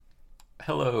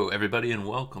Hello, everybody, and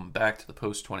welcome back to the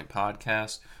Post 20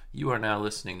 podcast. You are now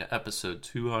listening to episode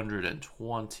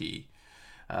 220.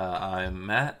 I'm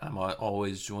Matt. I'm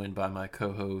always joined by my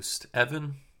co-host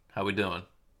Evan. How we doing?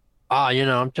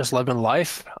 I'm just living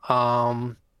life.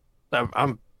 I'm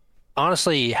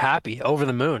honestly happy, over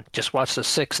the moon. Just watched a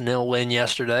 6-0 win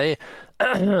yesterday,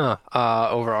 over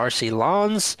RC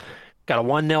Lons. Got a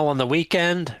 1-0 on the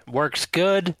weekend. Works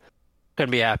good.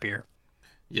 Couldn't be happier.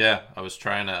 Yeah,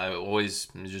 I always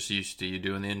am just used to you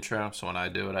doing the intro, so when I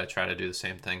do it, I try to do the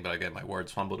same thing, but I get my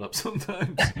words fumbled up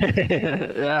sometimes.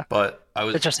 Yeah, But I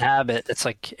was, it's just habit. It's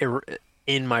like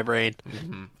in my brain.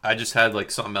 I just had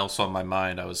like something else on my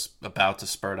mind. I was about to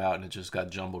spurt out and it just got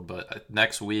jumbled. But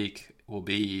next week will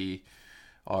be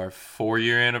our 4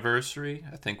 year anniversary.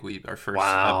 I think our first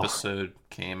Wow. episode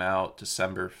came out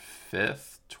December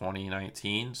 5th,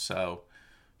 2019. So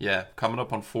yeah, coming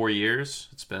up on 4 years.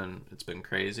 It's been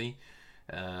crazy.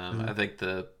 I Mm. think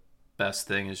the best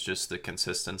thing is just the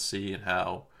consistency and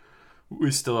how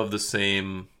we still have the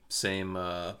same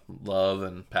love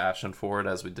and passion for it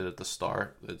as we did at the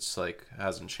start. It's like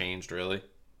hasn't changed really.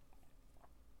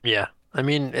 Yeah. I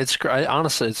mean, it's great.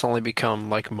 Honestly, it's only become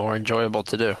like more enjoyable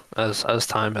to do as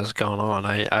time has gone on.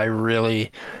 I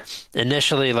really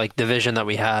initially, like, the vision that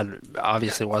we had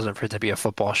obviously wasn't for it to be a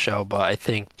football show, but I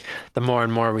think the more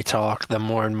and more we talk, the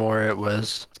more and more it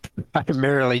was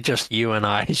primarily just you and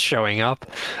I showing up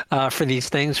for these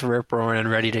things, rip roaring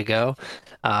and ready to go.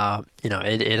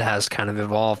 It has kind of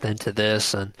evolved into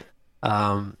this, and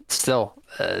still,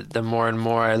 the more and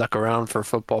more I look around for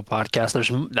football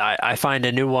podcasts, I find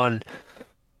a new one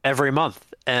every month,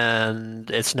 and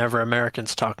it's never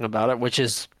Americans talking about it, which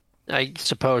is, I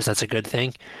suppose, that's a good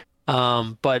thing.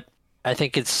 But I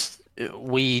think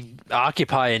we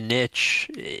occupy a niche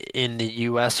in the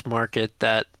U.S. market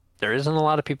that there isn't a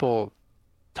lot of people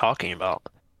talking about.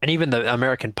 And even the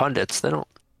American pundits, I don't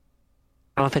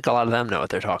think a lot of them know what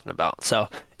they're talking about. So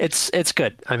it's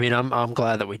good. I mean, I'm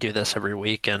glad that we do this every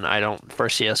week, and I don't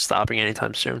foresee us stopping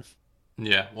anytime soon.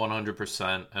 Yeah,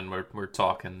 100%. And we're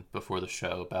talking before the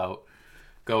show about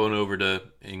going over to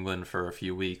England for a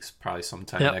few weeks, probably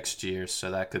sometime Yep. next year. So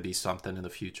that could be something in the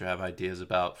future I have ideas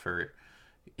about for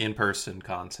in-person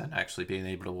content, actually being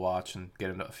able to watch and get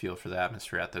a feel for the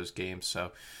atmosphere at those games.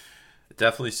 So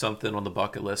definitely something on the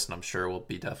bucket list, and I'm sure we'll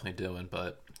be definitely doing.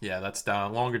 But yeah, that's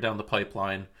longer down the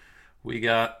pipeline. We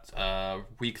got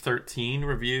week 13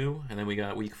 review, and then we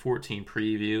got week 14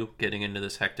 preview, getting into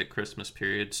this hectic Christmas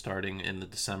period starting in the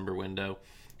December window.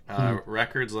 Mm.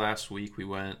 Records last week,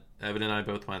 Evan and I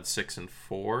both went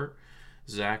 6-4.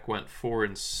 Zach went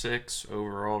 4-6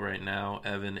 overall right now.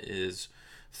 Evan is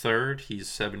third. He's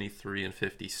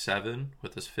 73-57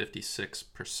 with his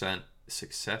 56%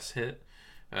 success hit.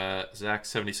 Zach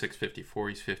 76-54.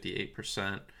 He's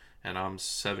 58%, and I'm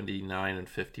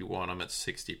 79-51. I'm at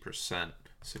 60%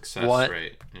 success What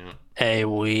rate. Yeah. a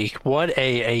week. What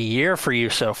a year for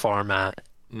you so far, Matt.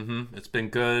 It's been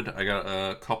good. I got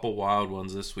a couple wild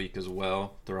ones this week as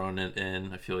well. Throwing it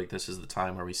in. I feel like this is the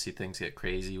time where we see things get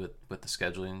crazy with the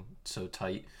scheduling so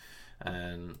tight,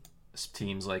 and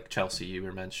teams like Chelsea, you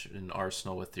were mentioning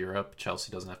Arsenal with Europe. Chelsea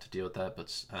doesn't have to deal with that, but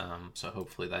so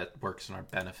hopefully that works in our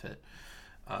benefit.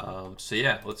 So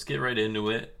yeah, let's get right into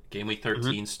it. Game week Mhm.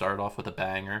 13 started off with a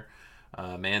banger.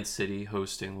 Man City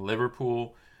hosting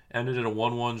Liverpool ended in a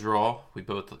 1-1 draw. We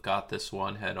both got this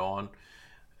one head on.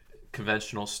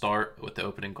 Conventional start with the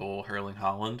opening goal, Erling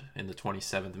Haaland in the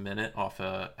 27th minute off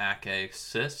a Ake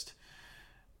assist.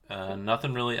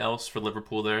 Nothing really else for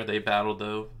Liverpool there. They battled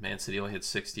though. Man City only hit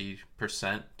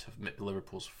 60% to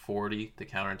Liverpool's 40. The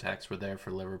counterattacks were there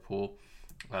for Liverpool.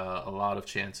 A lot of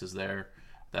chances there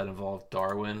that involved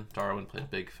Darwin. Darwin played a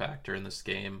big factor in this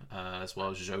game, as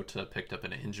well as Jota picked up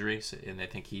an injury, and I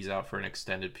think he's out for an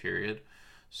extended period.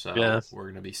 So Yeah. we're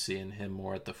going to be seeing him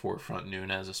more at the forefront,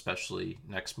 Nunez, especially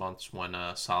next month when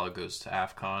Salah goes to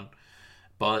AFCON.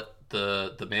 But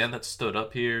the man that stood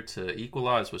up here to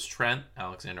equalize was Trent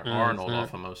Alexander-Arnold Hmm.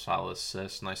 off a Mo Salah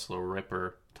assist. Nice little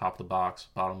ripper, top of the box,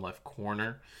 bottom left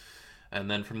corner.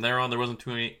 And then from there on, there wasn't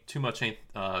too much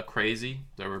crazy.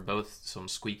 There were both some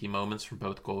squeaky moments from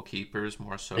both goalkeepers,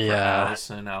 more so for Yeah.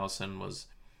 Allison. Allison was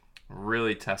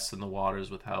really testing the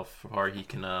waters with how far he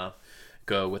can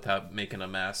go without making a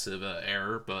massive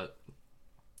error. But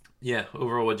yeah,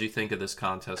 overall, what do you think of this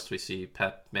contest? We see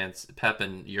Pep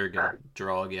and Jurgen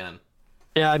draw again.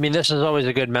 Yeah, I mean, this is always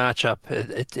a good matchup.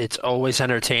 It's always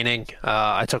entertaining.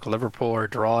 I took Liverpool or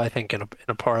draw, I think, in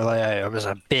a parlay. I was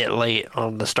a bit late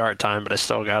on the start time, but I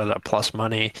still got it at plus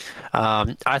money.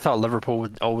 I thought Liverpool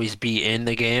would always be in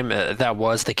the game. That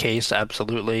was the case,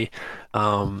 absolutely.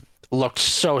 looked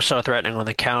so threatening on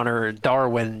the counter.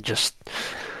 Darwin just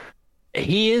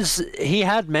he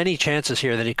had many chances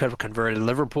here that he could have converted.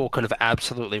 Liverpool could have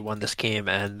absolutely won this game,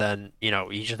 and then you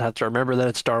just have to remember that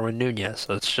it's Darwin Núñez.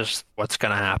 That's just what's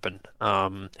going to happen.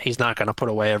 He's not going to put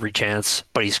away every chance,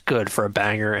 but he's good for a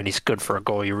banger, and he's good for a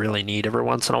goal you really need every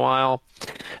once in a while.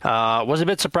 Was a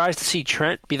bit surprised to see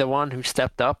Trent be the one who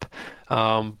stepped up,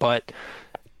 but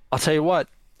I'll tell you what,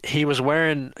 he was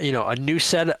wearing a new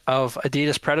set of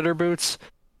Adidas Predator boots.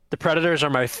 The Predators are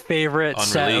my favorite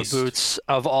set of Unreleased. boots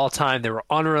of all time. They were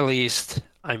unreleased.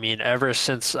 I mean, ever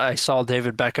since I saw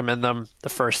David Beckham in them the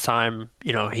first time,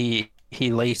 he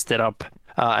laced it up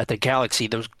at the Galaxy,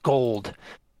 those gold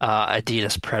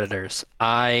Adidas Predators.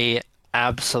 I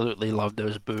absolutely love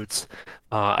those boots.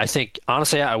 I think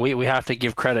honestly, we have to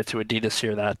give credit to Adidas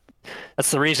here.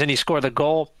 That's the reason he scored the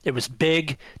goal. It was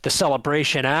big. The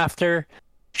celebration after,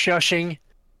 shushing.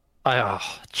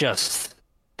 Just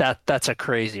that's a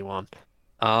crazy one.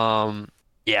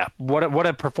 Yeah, what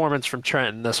a performance from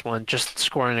Trent in this one, just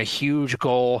scoring a huge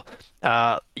goal.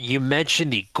 You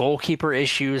mentioned the goalkeeper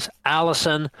issues.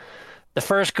 Allison, the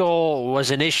first goal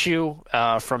was an issue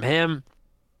from him.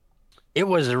 It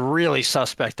was really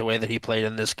suspect the way that he played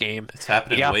in this game. It's He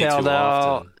happening got way bailed too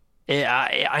out. often.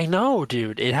 I know,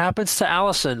 dude. It happens to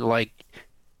Allison.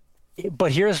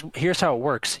 But here's how it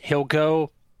works. He'll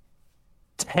go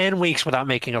 10 weeks without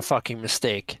making a fucking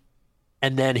mistake,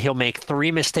 and then he'll make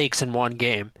three mistakes in one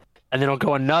game, and then he'll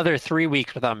go another 3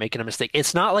 weeks without making a mistake.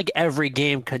 It's not like every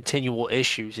game continual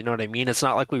issues, you know what I mean? It's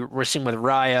not like we're seeing with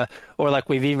Raya, or like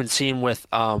we've even seen with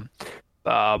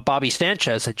Bobby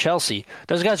Sanchez at Chelsea.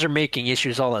 Those guys are making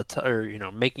issues all the time,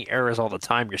 or making errors all the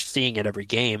time. You're seeing it every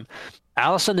game.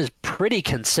 Allison is pretty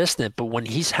consistent, but when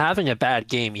he's having a bad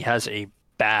game, he has a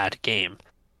bad game.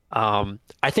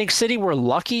 I think City were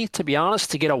lucky, to be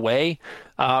honest, to get away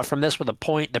from this with a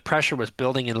point. The pressure was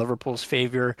building in Liverpool's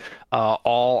favor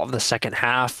all of the second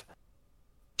half.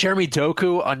 Jeremy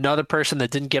Doku, another person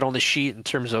that didn't get on the sheet in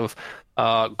terms of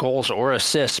goals or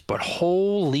assists, but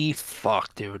holy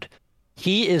fuck, dude.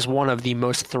 He is one of the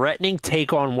most threatening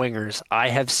take-on wingers I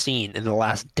have seen in the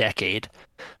last decade.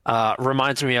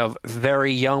 Reminds me of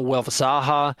very young Wilf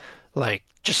Zaha, like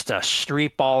just a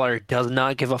street baller, does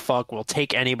not give a fuck, will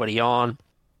take anybody on.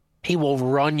 He will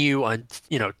run you on,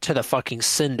 to the fucking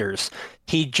cinders.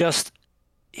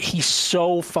 He's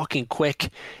so fucking quick,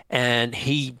 and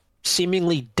he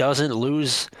seemingly doesn't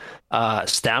lose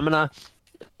stamina.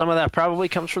 Some of that probably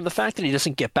comes from the fact that he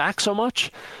doesn't get back so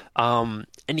much. And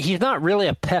he's not really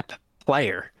a pep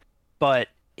player, but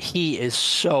he is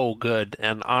so good.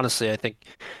 And honestly, I think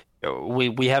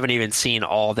we haven't even seen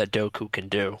all that Doku can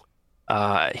do.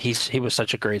 He was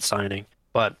such a great signing.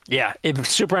 But yeah, it was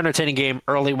a super entertaining game.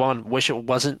 Early one. Wish it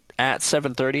wasn't at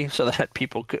 7:30 so that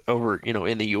people could, over,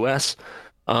 in the US,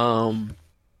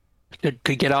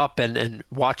 could get up and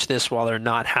watch this while they're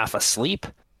not half asleep.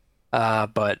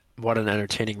 But what an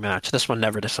entertaining match. This one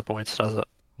never disappoints, does it?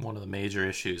 One of the major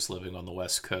issues living on the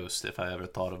West Coast, if I ever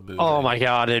thought of Oh moving. my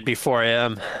God, it'd be 4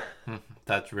 a.m.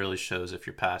 That really shows if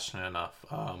you're passionate enough.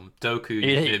 Doku, you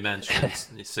It- mentioned, he's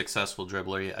a successful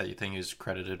dribbler. I think he's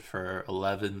credited for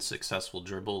 11 successful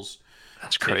dribbles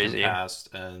That's taken crazy. past.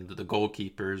 And the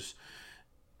goalkeepers,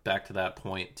 back to that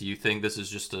point, do you think this is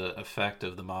just an effect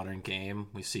of the modern game?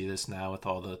 We see this now with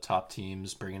all the top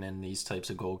teams bringing in these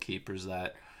types of goalkeepers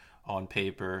that on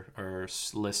paper are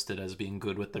listed as being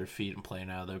good with their feet and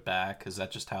playing out of their back. Is that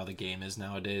just how the game is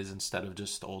nowadays? Instead of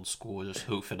just old school, just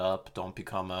hoof it up, don't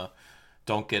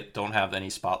have any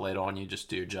spotlight on you, just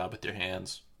do your job with your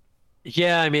hands.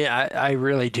 Yeah, I mean, I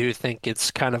really do think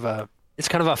it's kind of a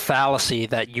fallacy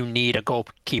that you need a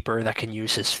goalkeeper that can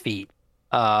use his feet.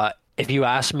 If you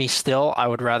ask me still, I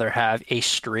would rather have a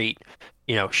straight,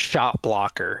 shot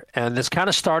blocker. And this kind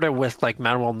of started with like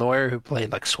Manuel Neuer, who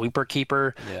played like sweeper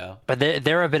keeper. Yeah. But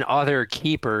there have been other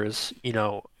keepers,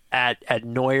 at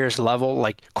Neuer's level.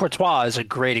 Like Courtois is a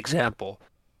great example.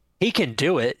 He can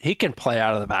do it. He can play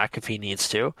out of the back if he needs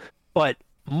to. But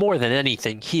more than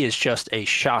anything, he is just a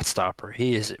shot stopper.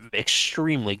 He is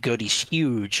extremely good. He's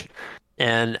huge.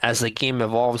 And as the game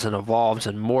evolves and evolves,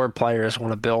 and more players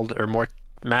want to build, or more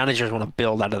managers want to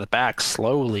build out of the back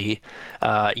slowly,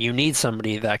 you need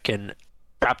somebody that can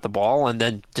trap the ball and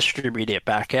then distribute it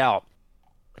back out.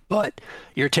 But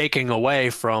you're taking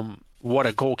away from what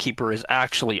a goalkeeper is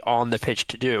actually on the pitch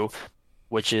to do,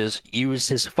 which is use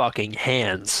his fucking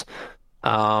hands.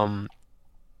 Um,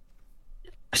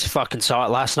 I fucking saw it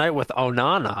last night with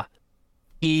Onana.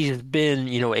 He's been,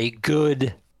 a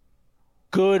good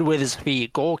with his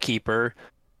feet goalkeeper,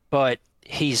 but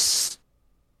he's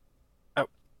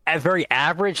a very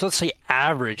average, let's say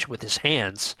average with his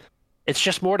hands. it's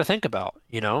just more to think about,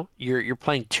 you know? You're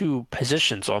playing two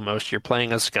positions almost. You're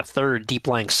playing as like a third deep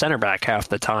lying center back half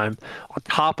the time, on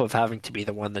top of having to be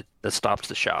the one that stops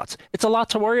the shots. It's a lot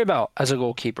to worry about as a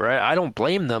goalkeeper. I don't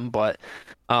blame them, but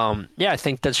yeah, I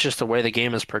think that's just the way the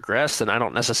game has progressed, and I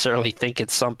don't necessarily think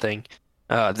it's something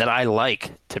that I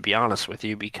like, to be honest with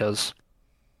you, because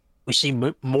we see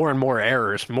m more and more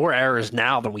errors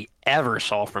now than we ever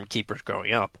saw from keepers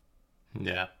growing up.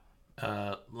 Yeah.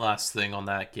 Last thing on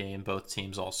that game, both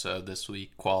teams also this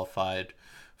week qualified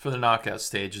for the knockout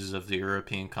stages of the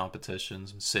European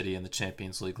competitions. City in the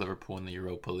Champions League, Liverpool in the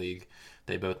Europa League.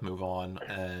 They both move on,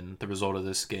 and the result of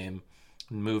this game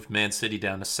moved Man City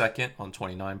down to second on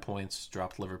 29 points,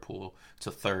 dropped Liverpool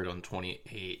to third on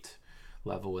 28,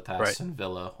 level with Right. Aston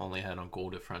Villa, only had on goal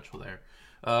differential there.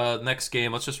 Next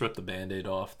game, let's just rip the band-aid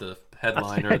off. The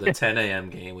headliner, the 10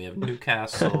 a.m. game. We have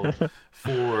Newcastle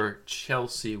 4,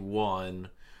 Chelsea 1.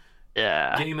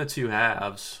 Yeah. Game of two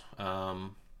halves.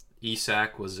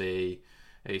 Isak was a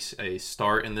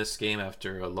start in this game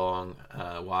after a long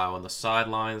while on the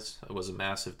sidelines. It was a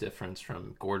massive difference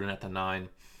from Gordon at the 9,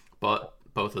 but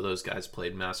both of those guys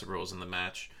played massive roles in the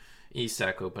match.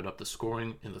 Isak opened up the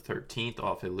scoring in the 13th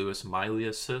off a Lewis Miley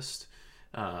assist.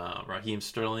 Raheem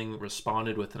Sterling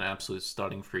responded with an absolute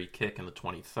stunning free kick in the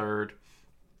 23rd.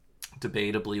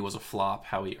 Debatably was a flop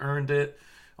how he earned it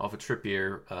off a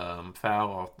Trippier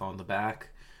foul on the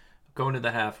back. Going to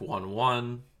the half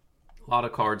 1-1. A lot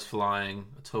of cards flying.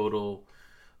 A total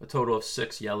of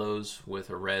 6 yellows with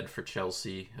a red for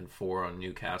Chelsea and 4 on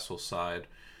Newcastle's side.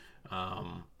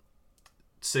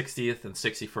 60th and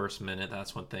 61st minute,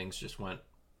 that's when things just went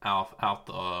out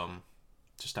the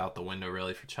just out the window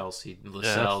really for Chelsea. Yeah.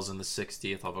 Lascelles in the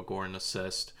 60th off a Gordon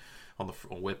assist on the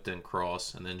whipped in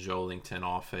cross, and then Joelinton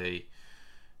off a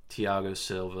Thiago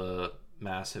Silva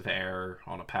massive error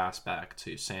on a pass back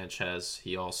to Sanchez.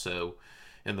 He also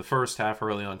in the first half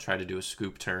early on tried to do a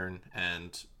scoop turn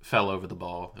and fell over the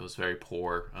ball. It was very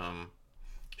poor.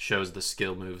 Shows the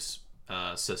skill moves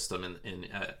system in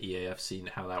EAFC and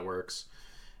how that works,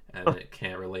 and it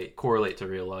can't correlate to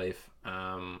real life.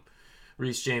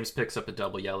 Reece James picks up a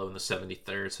double yellow in the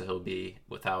 73rd, so he'll be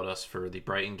without us for the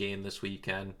Brighton game this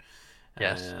weekend.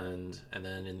 Yes. And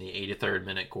then in the 83rd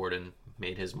minute, Gordon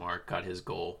made his mark, got his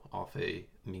goal off a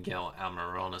Miguel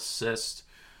Almiron assist.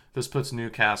 This puts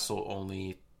Newcastle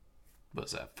only,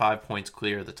 what's that, 5 points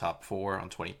clear of the top 4 on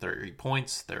 23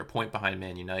 points. They're a point behind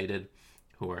Man United,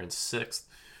 who are in 6th.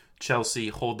 Chelsea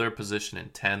hold their position in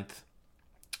 10th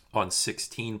on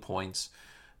 16 points.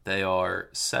 They are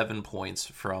 7 points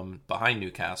from behind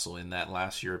Newcastle in that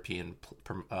last European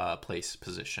place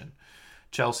position.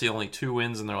 Chelsea only 2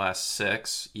 wins in their last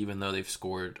 6, even though they've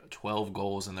scored 12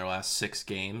 goals in their last 6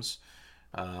 games.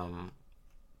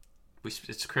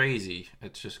 It's crazy.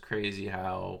 It's just crazy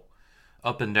how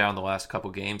up and down the last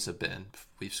couple games have been.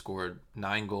 We've scored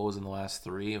 9 goals in the last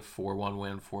 3, a 4-1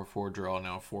 win, 4-4 draw,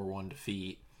 now a 4-1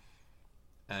 defeat.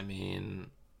 I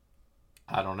mean,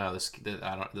 I don't know.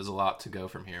 There's a lot to go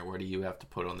from here. Where do you have to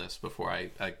put on this before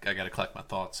I got to collect my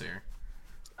thoughts here?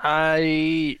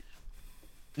 I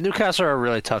Newcastle are a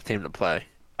really tough team to play.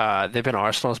 They've been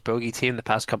Arsenal's bogey team the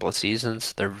past couple of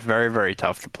seasons. They're very, very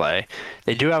tough to play.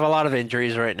 They do have a lot of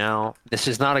injuries right now. This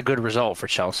is not a good result for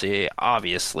Chelsea,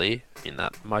 obviously. I mean,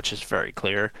 that much is very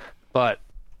clear. But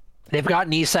they've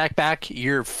gotten Isak back.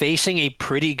 You're facing a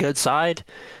pretty good side.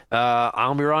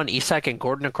 Almiron, Isak, and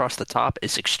Gordon across the top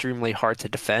is extremely hard to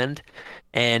defend.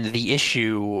 And the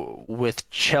issue with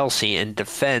Chelsea in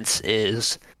defense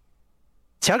is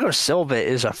Thiago Silva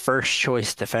is a first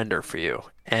choice defender for you,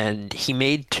 and he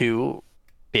made 2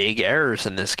 big errors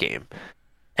in this game,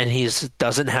 and he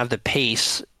doesn't have the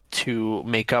pace to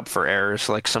make up for errors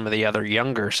like some of the other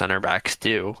younger center backs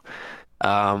do.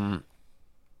 Um,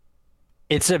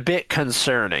 it's a bit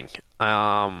concerning.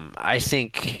 I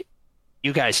think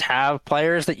you guys have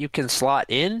players that you can slot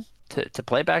in to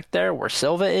play back there where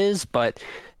Silva is, but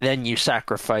then you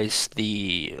sacrifice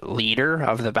the leader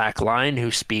of the back line who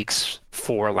speaks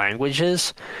 4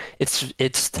 languages.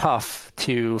 It's tough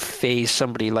to phase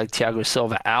somebody like Thiago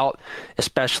Silva out,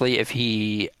 especially if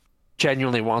he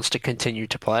genuinely wants to continue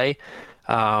to play.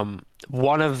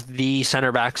 One of the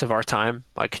center backs of our time,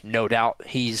 like no doubt,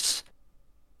 he's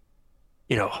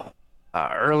you know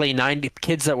early 90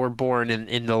 kids that were born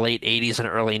in the late 80s and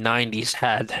early 90s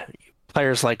had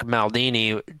players like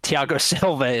Maldini. Thiago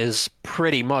Silva is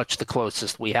pretty much the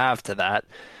closest we have to that.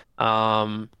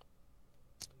 Um,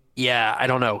 yeah, I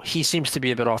don't know. He seems to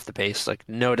be a bit off the pace, like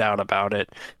no doubt about it.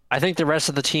 I think the rest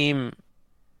of the team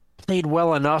played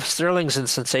well enough. Sterling's in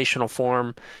sensational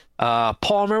form.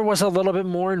 Palmer was a little bit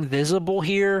more invisible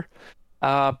here.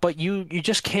 But you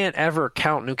just can't ever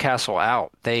count Newcastle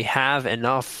out. They have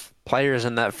enough players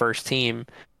in that first team.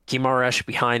 Guimaraes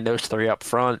behind those three up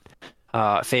front.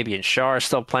 Fabian Schär is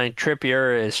still playing.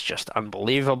 Trippier is just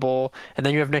unbelievable. And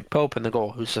then you have Nick Pope in the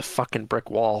goal, who's a fucking brick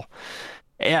wall.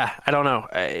 Yeah, I don't know.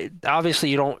 Obviously,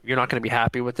 you're not going to be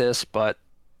happy with this, but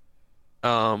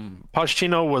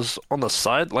Pochettino was on the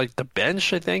side, like the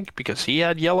bench, I think, because he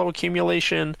had yellow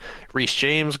accumulation. Reece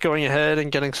James going ahead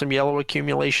and getting some yellow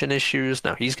accumulation issues.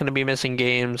 Now he's going to be missing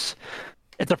games.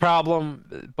 It's a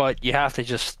problem, but you have to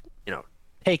just,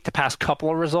 take the past couple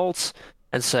of results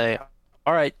and say,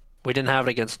 all right, we didn't have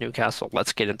it against Newcastle.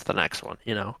 Let's get into the next one.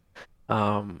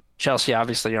 Chelsea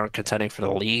obviously aren't contending for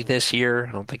the league this year.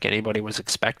 I don't think anybody was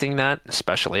expecting that,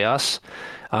 especially us.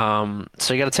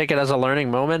 So you got to take it as a learning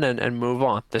moment and move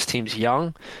on. This team's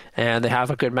young, and they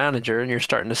have a good manager, and you're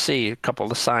starting to see a couple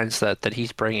of the signs that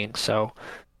he's bringing. So,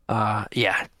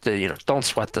 yeah, don't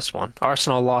sweat this one.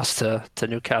 Arsenal lost to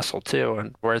Newcastle too,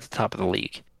 and we're at the top of the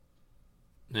league.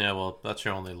 Yeah, well, that's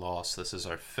your only loss. This is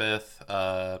our fifth.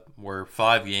 We're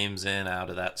 5 games in out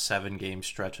of that 7 game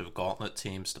stretch of gauntlet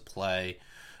teams to play.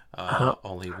 Uh-huh.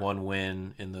 Only one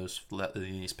win in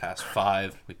these past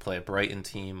 5. We play a Brighton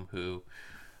team who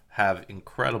have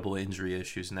incredible injury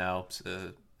issues now.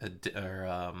 Ansu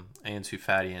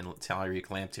Fati and Tyreek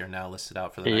Lamptey are now listed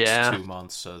out for the next Yeah. 2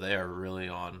 months, so they are really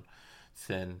on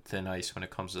thin ice when it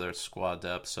comes to their squad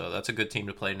depth. So that's a good team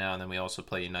to play now. And then we also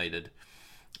play United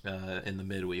in the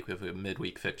midweek. We have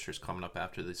midweek fixtures coming up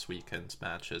after this weekend's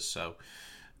matches. So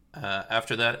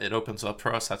after that, it opens up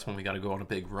for us. That's when we got to go on a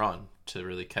big run to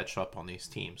really catch up on these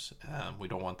teams. We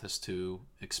don't want this to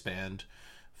expand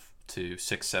to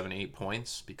 6, 7, 8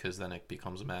 points because then it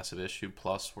becomes a massive issue.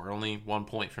 Plus, we're only 1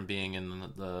 point from being in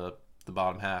the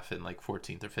bottom half in like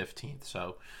 14th or 15th.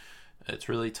 So it's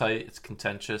really tight. It's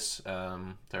contentious.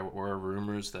 There were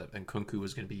rumors that Nkunku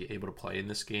was going to be able to play in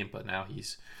this game, but now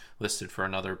he's listed for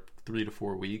another 3 to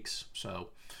 4 weeks. So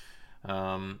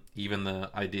even the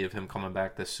idea of him coming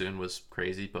back this soon was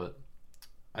crazy. But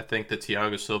I think the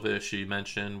Thiago Silva issue you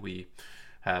mentioned, we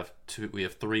have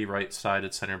 3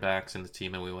 right-sided center backs in the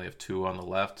team, and we only have 2 on the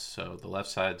left. So the left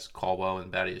side's Caldwell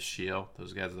and Badiashile.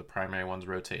 Those guys are the primary ones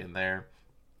rotating there.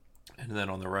 And then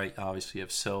on the right, obviously, you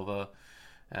have Silva.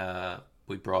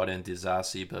 We brought in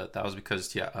Disasi, but that was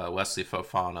because Wesley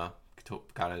Fofana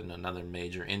got in another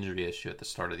major injury issue at the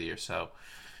start of the year. So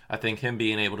I think him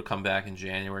being able to come back in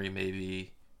January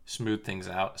maybe smooth things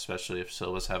out, especially if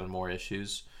Silva's having more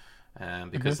issues.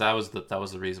 Because that was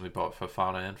the reason we brought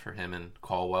Fofana in, for him and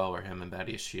Caldwell, or him and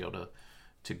Badiashile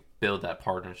to build that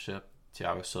partnership.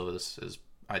 Thiago Silva is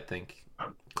I think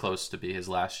close to be his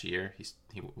last year. He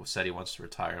said he wants to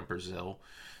retire in Brazil,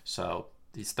 so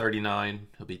he's 39.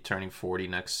 He'll be turning 40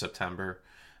 next September.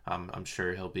 I'm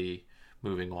sure he'll be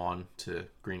moving on to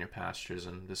greener pastures.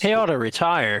 And this, He ought to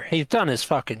retire. He's done his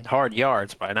fucking hard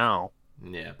yards by now.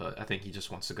 yeah, but I think he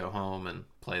just wants to go home and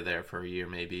play there for a year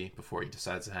maybe before he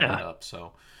decides to hang it Yeah. up.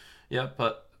 So, yeah,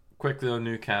 but quickly on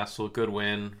Newcastle, good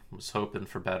win. Was hoping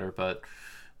for better, but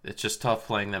it's just tough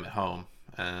playing them at home.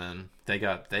 And they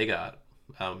got.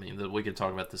 I mean, we can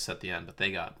talk about this at the end, but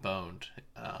they got boned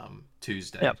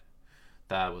Tuesday. Yep.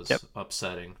 That was Yep.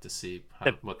 upsetting to see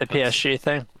The, what the PSG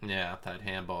thing. yeah, that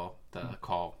handball, the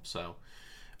call. So,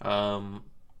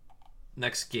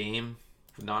 next game,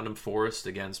 Nottingham Forest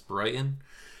against Brighton.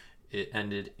 It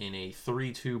ended in a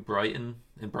 3-2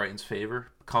 in Brighton's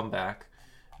favor. Comeback.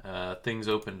 Things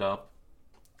opened up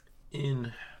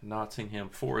in Nottingham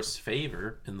Forest's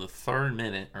favor in the 3rd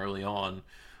minute early on,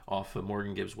 off of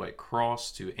Morgan Gibbs White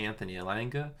cross to Anthony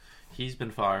Elanga. He's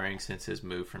been firing since his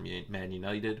move from Man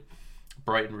United.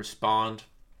 Brighton respond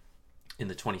in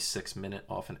the 26th minute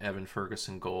off an Evan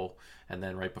Ferguson goal, and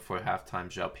then right before halftime,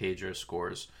 João Pedro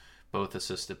scores, both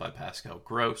assisted by Pascal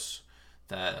Gross.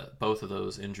 That both of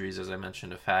those injuries, as I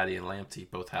mentioned, to Fati and Lamptey,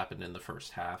 both happened in the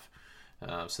first half,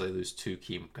 so they lose 2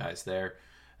 key guys there.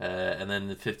 And then in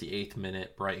the 58th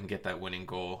minute, Brighton get that winning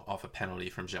goal off a penalty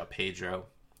from João Pedro.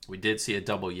 We did see a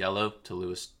double yellow to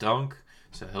Lewis Dunk,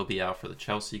 so he'll be out for the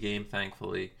Chelsea game,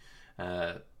 thankfully.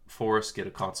 Forest get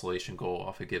a consolation goal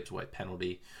off a Gibbs White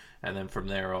penalty, and then from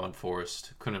there on,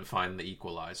 Forest couldn't find the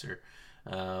equalizer.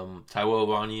 Taiwo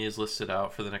Awoniyi is listed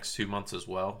out for the next 2 months as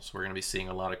well, so we're going to be seeing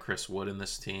a lot of Chris Wood in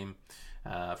this team.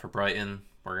 For Brighton,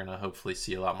 we're going to hopefully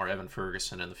see a lot more Evan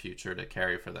Ferguson in the future to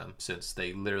carry for them, since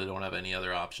they literally don't have any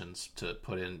other options to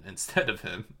put in instead of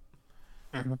him.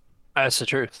 Mhm. That's the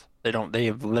truth. They don't. They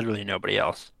have literally nobody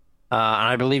else. And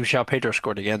I believe João Pedro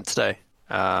scored again today.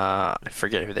 I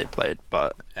forget who they played,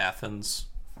 but Athens.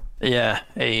 yeah,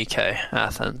 AEK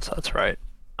Athens. That's right.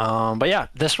 But yeah,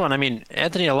 this one. I mean,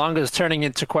 Anthony Elanga is turning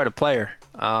into quite a player.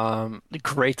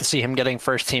 Great to see him getting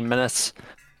first team minutes.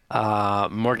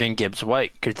 Morgan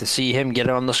Gibbs-White, good to see him get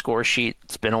on the score sheet.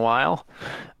 It's been a while.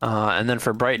 And then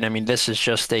for Brighton, I mean, this is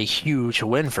just a huge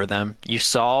win for them. You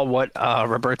saw what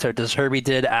Roberto De Zerbi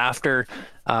did after,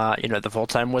 the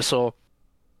full-time whistle.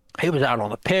 He was out on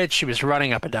the pitch. He was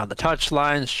running up and down the touch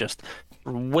lines, just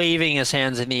waving his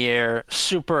hands in the air,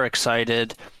 super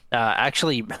excited.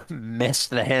 Actually missed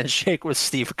the handshake with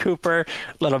Steve Cooper.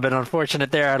 A little bit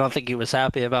unfortunate there. I don't think he was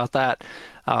happy about that.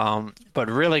 But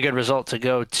really good result to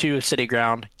go to City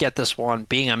Ground, get this one,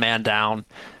 being a man down,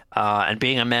 and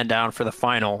being a man down for the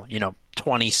final,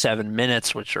 27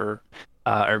 minutes, or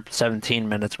 17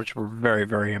 minutes, which were very,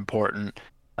 very important.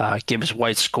 Gibbs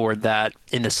White scored that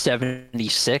in the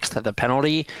 76th at the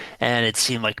penalty, and it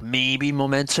seemed like maybe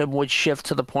momentum would shift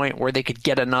to the point where they could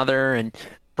get another and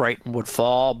Brighton would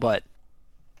fall. But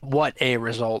what a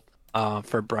result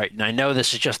for Brighton. I know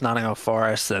this is just Nottingham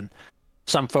Forest, and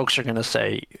some folks are going to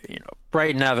say,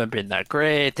 Brighton haven't been that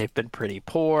great. They've been pretty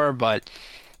poor, but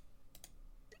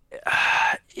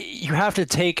you have to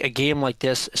take a game like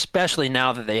this, especially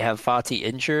now that they have Fati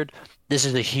injured. This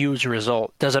is a huge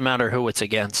result. Doesn't matter who it's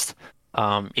against.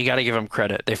 You got to give them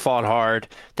credit. They fought hard.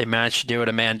 They managed to do it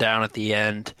a man down at the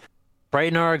end.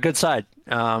 Brighton are a good side.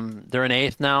 They're in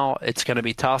eighth now. It's going to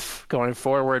be tough going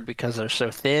forward because they're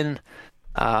so thin.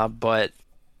 But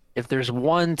if there's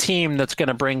one team that's going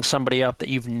to bring somebody up that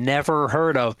you've never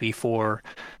heard of before,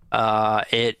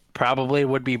 it probably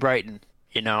would be Brighton.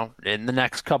 In the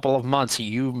next couple of months,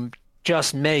 you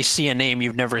just may see a name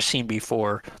you've never seen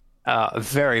before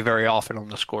very, very often on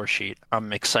the score sheet.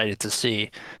 I'm excited to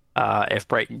see if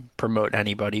Brighton promote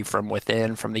anybody from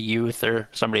within, from the youth, or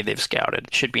somebody they've scouted.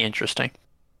 It should be interesting.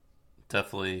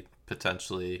 Definitely,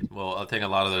 potentially. Well, I think a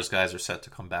lot of those guys are set to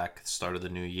come back at the start of the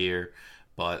new year.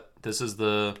 But this is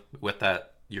with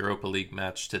that Europa League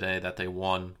match today that they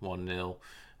won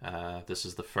 1-0. This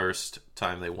is the first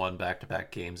time they won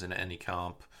back-to-back games in any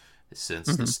comp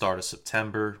since the start of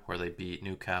September, where they beat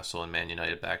Newcastle and Man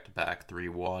United back-to-back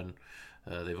 3-1.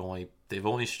 They've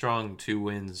only strung 2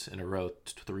 wins in a row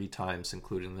 3 times,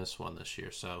 including this one this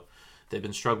year. So they've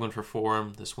been struggling for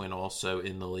form. This win also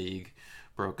in the league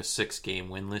broke a 6-game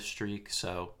winless streak.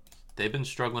 So they've been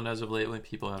struggling as of lately.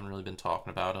 People haven't really been talking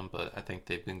about them, but I think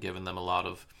they've been giving them a lot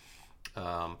of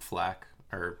flack,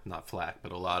 or not flack,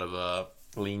 but a lot of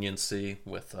leniency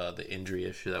with the injury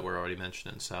issue that we're already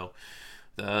mentioning. So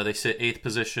they sit 8th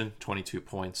position, 22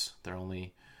 points. They're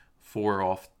only 4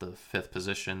 off the 5th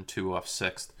position, 2 off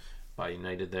 6th by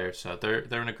United there. So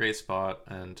they're in a great spot,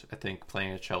 and I think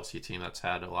playing a Chelsea team that's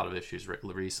had a lot of issues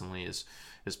recently is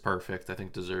perfect. I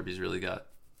think De Zerbi's really got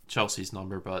Chelsea's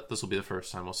number, but this will be the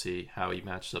first time we'll see how he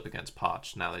matches up against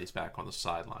Poch now that he's back on the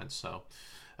sidelines. So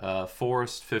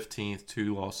Forest 15th,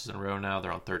 2 losses in a row now.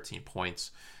 They're on 13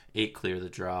 points, 8 clear the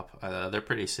drop. They're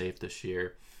pretty safe this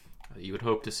year. You would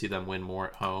hope to see them win more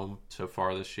at home so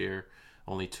far this year.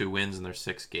 Only 2 wins in their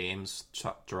 6 games,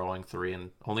 drawing 3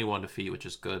 and only 1 defeat, which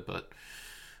is good, but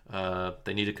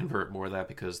they need to convert more of that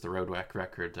because the road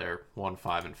record, they're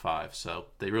 1-5-5. So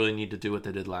they really need to do what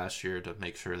they did last year to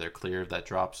make sure they're clear of that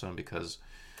drop zone, because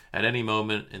at any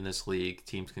moment in this league,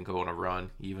 teams can go on a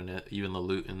run. Even the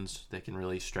Lutons, they can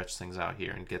really stretch things out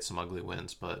here and get some ugly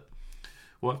wins, but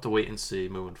we'll have to wait and see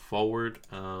moving forward.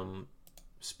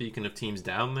 Speaking of teams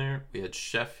down there, we had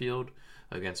Sheffield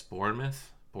against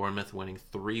Bournemouth. Bournemouth winning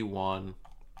 3-1.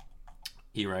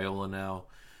 Iraola now,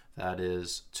 that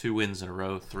is 2 wins in a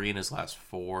row, 3 in his last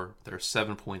 4. They're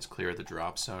 7 points clear of the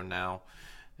drop zone now,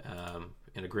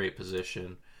 in a great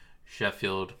position.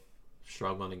 Sheffield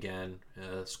struggling again.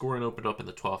 Scoring opened up in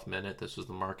the 12th minute. This was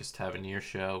the Marcus Tavernier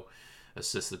show,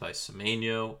 assisted by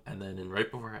Semenyo. And then right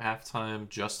before halftime,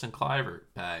 Justin Kluivert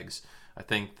bags.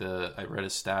 I read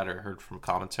his stat or heard from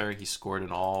commentary, he scored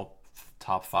in all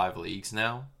top 5 leagues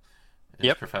now in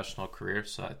his professional career.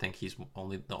 So I think he's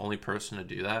the only person to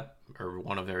do that, or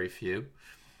one of very few.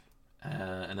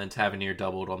 And then Tavernier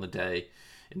doubled on the day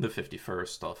in the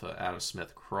 51st off of Adam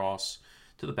Smith cross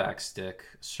to the back stick.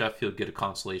 Sheffield get a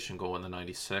consolation goal in the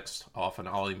 96th off an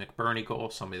Ollie McBurney goal,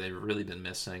 somebody they've really been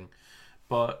missing.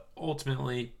 But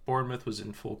ultimately, Bournemouth was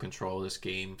in full control of this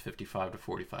game, 55 to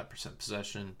 45%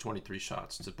 possession, 23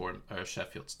 shots to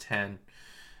Sheffield's 10.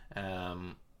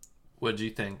 What do you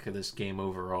think of this game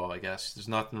overall? I guess there's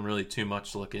nothing really too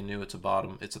much to look into. It's a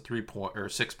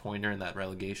 6-pointer in that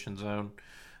relegation zone.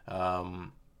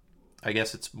 I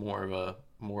guess it's more of a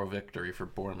victory for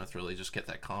Bournemouth. Really, just get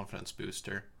that confidence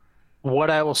booster. What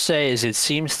I will say is, it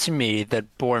seems to me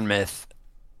that Bournemouth,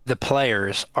 the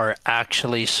players, are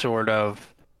actually sort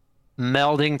of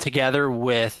melding together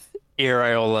with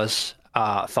Iraola's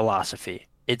philosophy.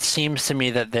 it seems to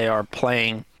me that they are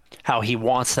playing how he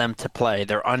wants them to play.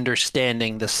 They're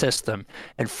understanding the system,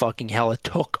 and fucking hell, it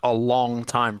took a long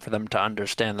time for them to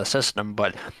understand the system.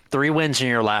 But 3 wins in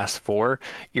your last four,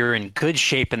 you're in good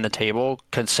shape in the table,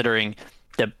 considering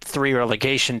the three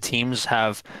relegation teams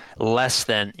have less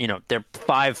than, they're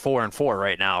 5-4-4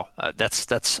 right now.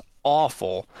 That's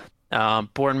awful.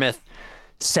 Bournemouth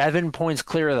 7 points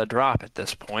clear of the drop at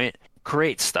this point.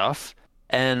 Great stuff.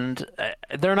 And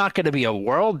they're not going to be a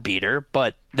world beater,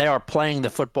 but they are playing the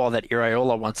football that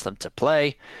Iraola wants them to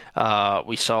play.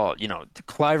 We saw,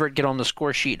 Clivert get on the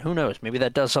score sheet. Who knows? Maybe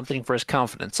that does something for his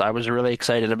confidence. I was really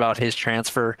excited about his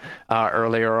transfer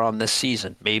earlier on this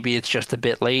season. Maybe it's just a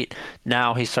bit late.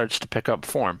 Now he starts to pick up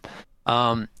form.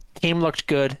 Team looked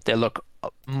good. They look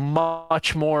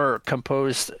much more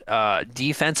composed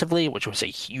defensively, which was a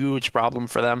huge problem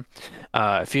for them.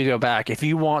 If you go back, if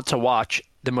you want to watch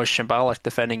the most symbolic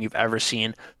defending you've ever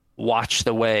seen, watch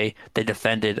the way they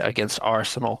defended against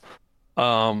Arsenal.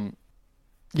 Um,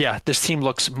 yeah, this team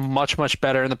looks much, much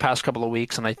better in the past couple of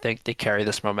weeks, and I think they carry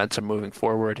this momentum moving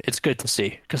forward. It's good to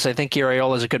see because I think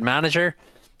Iraola is a good manager,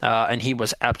 and he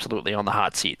was absolutely on the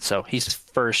hot seat. So he's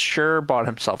for sure bought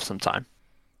himself some time.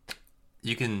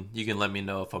 You can let me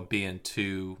know if I'm being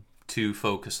too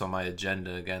focused on my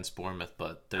agenda against Bournemouth,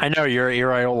 but I know you're an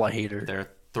Iraola hater. their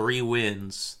 3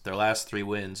 wins, their last 3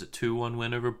 wins, a 2-1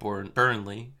 win over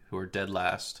Burnley, who are dead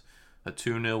last, a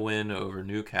 2-0 win over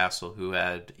Newcastle, who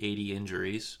had 80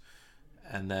 injuries,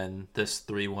 and then this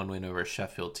 3-1 win over a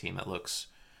Sheffield team that looks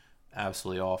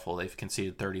absolutely awful. They've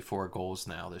conceded 34 goals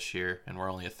now this year, and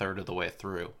we're only a third of the way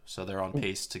through, so they're on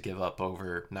pace to give up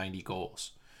over 90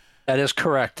 goals. That is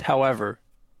correct. However,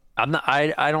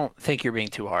 I don't think you're being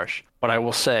too harsh, but I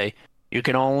will say you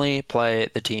can only play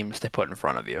the teams they put in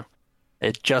front of you.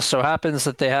 It just so happens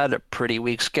that they had a pretty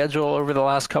weak schedule over the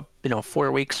last couple,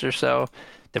 4 weeks or so.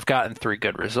 They've gotten three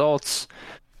good results.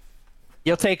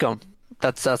 You'll take them.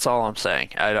 That's all I'm saying.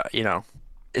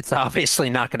 It's obviously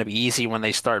not going to be easy when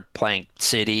they start playing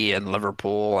City and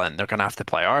Liverpool, and they're going to have to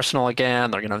play Arsenal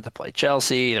again. They're going to have to play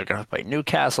Chelsea. They're going to have to play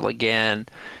Newcastle again.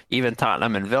 Even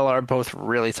Tottenham and Villa are both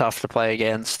really tough to play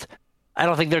against. I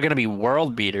don't think they're going to be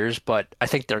world beaters, but I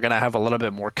think they're going to have a little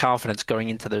bit more confidence going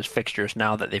into those fixtures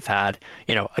now that they've had,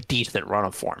 a decent run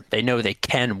of form. They know they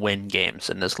can win games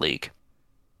in this league.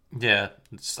 Yeah,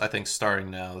 I think starting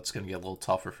now it's going to get a little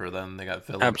tougher for them. They got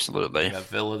Villa. They Absolutely. got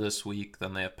Villa this week.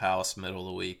 Then they have Palace middle of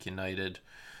the week. United,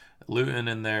 Luton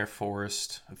in there,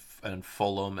 Forest, and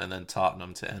Fulham, and then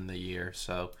Tottenham to end the year.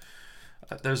 So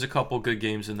there's a couple good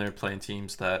games in there playing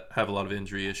teams that have a lot of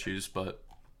injury issues. But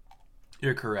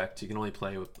you're correct. You can only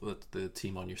play with the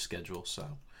team on your schedule. So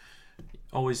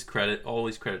always credit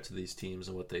to these teams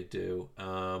and what they do.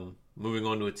 Moving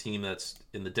on to a team that's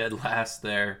in the dead last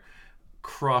there,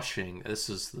 crushing. This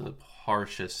is the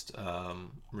harshest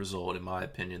result in my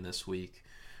opinion this week.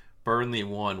 Burnley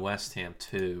 1, West Ham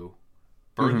 2.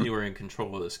 Hmm. Burnley were in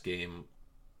control of this game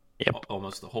Yep.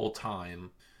 almost the whole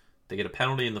time. They get a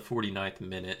penalty in the 49th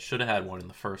minute. Should have had one in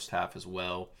the first half as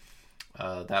well.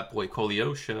 That boy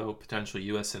Koleosho, potential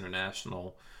U.S.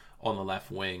 international on the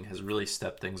left wing, has really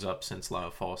stepped things up since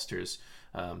Lyle Foster's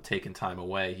taken time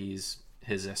away.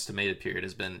 His estimated period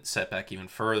has been set back even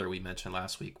further. We mentioned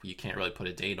last week you can't really put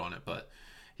a date on it, but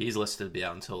he's listed to be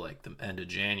out until like the end of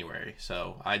January.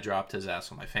 So I dropped his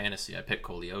ass on my fantasy. I picked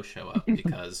Koleosho up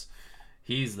because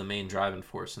he's the main driving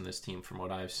force in this team from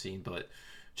what I've seen. But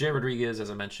Jay Rodriguez,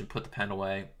 as I mentioned, put the pen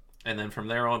away. And then from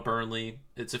there on, Burnley,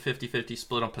 it's a 50-50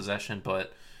 split on possession,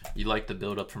 but you like the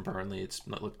build-up from Burnley. It's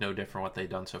looked no different what they've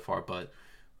done so far, but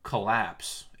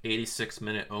collapse,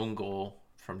 86-minute own goal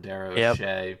from Darrow Yep.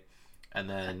 O'Shea, and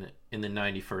then in the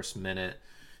 91st minute,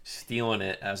 stealing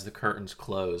it as the curtains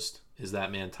closed, is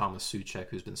that man Thomas Suchek,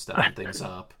 who's been stepping things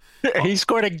up. He Oh,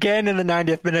 scored again in the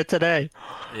 90th minute today.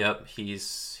 yep,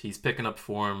 he's picking up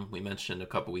form. We mentioned a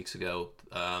couple weeks ago.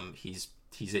 He's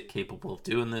capable of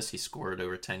doing this. He scored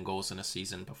over 10 goals in a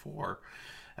season before,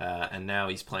 and now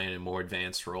he's playing a more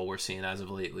advanced role. We're seeing as of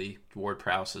lately,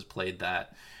 Ward-Prowse has played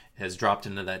that, has dropped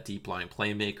into that deep line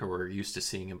playmaker. We're used to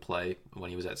seeing him play when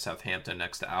he was at Southampton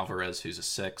next to Alvarez, who's a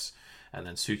 6. And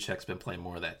then Suchek's been playing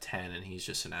more of that 10, and he's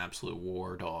just an absolute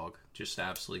war dog, just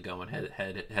absolutely going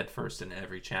head first in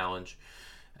every challenge.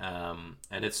 And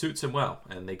it suits him well.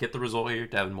 And they get the result here.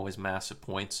 David Moyes, massive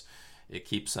points. It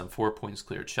keeps them 4 points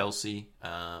clear of Chelsea.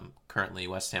 Currently,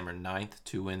 West Ham are ninth,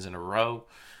 2 wins in a row.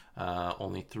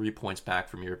 Only 3 points back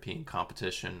from European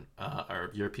competition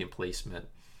or European placement.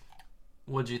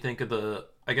 What do you think of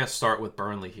I guess start with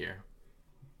Burnley here.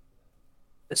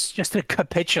 It's just a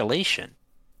capitulation.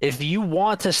 If you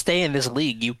want to stay in this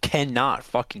league, you cannot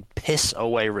fucking piss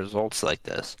away results like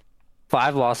this.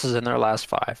 5 losses in their last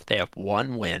five. They have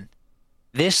 1 win.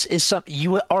 This is something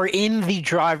you are in the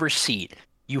driver's seat.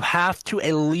 You have to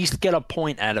at least get a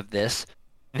point out of this.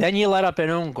 Then you let up an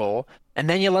own goal, and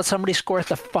then you let somebody score at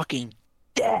the fucking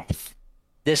death.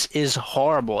 This is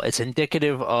horrible. It's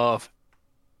indicative of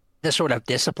the sort of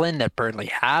discipline that Burnley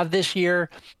have this year.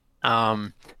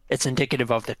 It's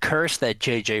indicative of the curse that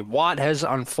J.J. Watt has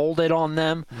unfolded on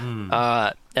them.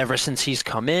 Ever since he's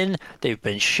come in, they've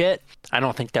been shit. I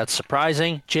don't think that's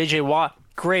surprising. J.J. Watt,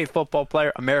 great football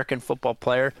player, American football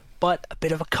player, but a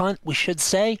bit of a cunt, we should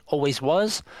say, always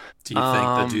was. Do you think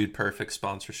the Dude Perfect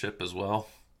sponsorship as well?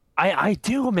 I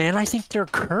do, man. I think they're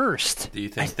cursed. Do you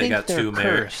think I they got they're too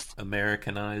cursed.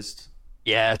 Americanized?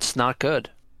 Yeah, it's not good.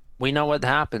 We know what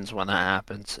happens when that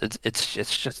happens. It's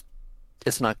just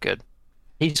it's not good.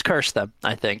 He's cursed them,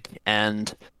 I think.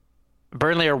 And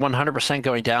Burnley are 100%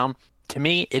 going down. To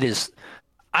me, it is.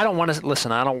 I don't want to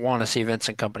listen. I don't want to see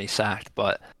Vincent Company sacked,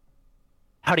 but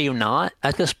how do you not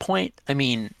at this point? I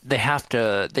mean, they have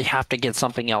to. They have to get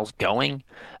something else going.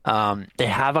 They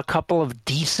have a couple of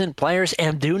decent players.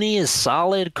 Amdouni is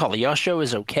solid. Kolyosho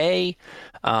is okay.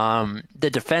 The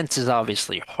defense is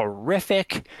obviously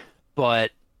horrific, but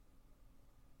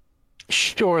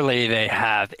surely they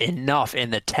have enough in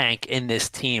the tank in this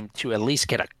team to at least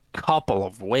get a couple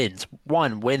of wins.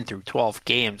 1 win through 12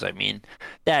 games. I mean,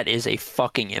 that is a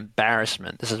fucking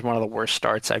embarrassment. This is one of the worst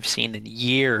starts I've seen in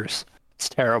years. It's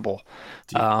terrible.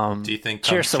 Do you think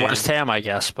Cheers to West Ham, I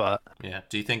guess, but yeah?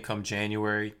 Do you think come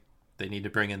January they need to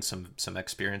bring in some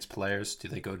experienced players? Do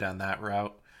they go down that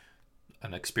route?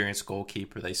 An experienced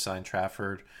goalkeeper. They sign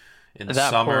Trafford in the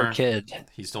that summer. poor kid.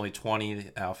 He's only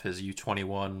 20 off his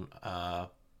U21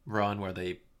 run where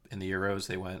they in the Euros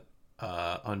they went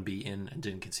unbeaten and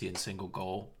didn't concede a single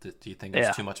goal. Do you think it's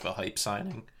Yeah. too much of a hype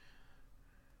signing?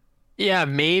 Yeah,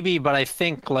 maybe, but I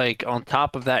think like on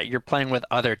top of that, you're playing with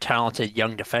other talented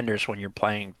young defenders when you're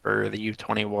playing for the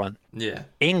U21. Yeah.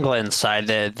 England side,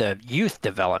 the youth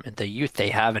development, the youth they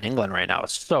have in England right now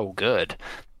is so good.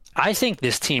 I think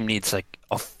this team needs like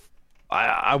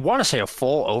I want to say a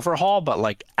full overhaul, but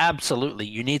like absolutely,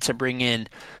 you need to bring in.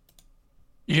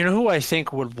 You know who I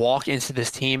think would walk into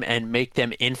this team and make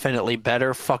them infinitely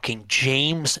better? Fucking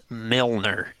James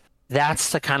Milner.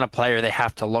 That's the kind of player they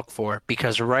have to look for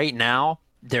because right now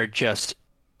they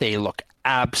look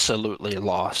absolutely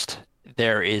lost.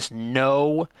 There is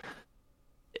no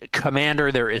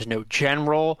commander, there is no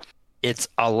general. It's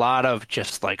a lot of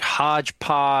just like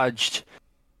hodgepodge,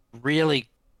 really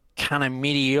kind of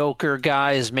mediocre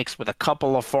guys mixed with a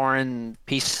couple of foreign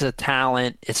pieces of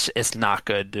talent. It's not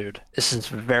good, dude. This is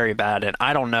very bad, and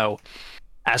I don't know.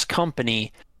 As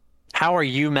company, how are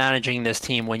you managing this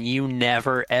team when you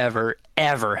never, ever,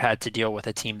 ever had to deal with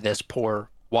a team this poor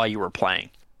while you were playing?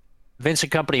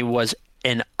 Vincent Company was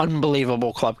an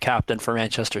unbelievable club captain for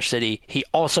Manchester City. He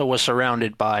also was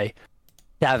surrounded by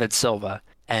David Silva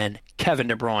and Kevin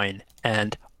De Bruyne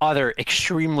and other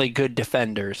extremely good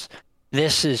defenders.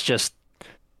 This is just,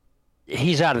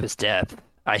 he's out of his depth,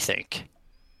 I think.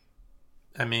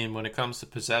 I mean, when it comes to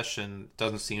possession, it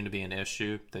doesn't seem to be an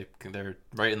issue. They're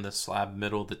right in the slab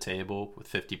middle of the table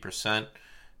with 50%.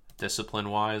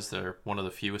 Discipline-wise, they're one of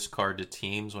the fewest carded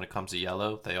teams when it comes to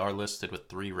yellow. They are listed with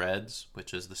 3 reds,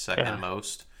 which is the second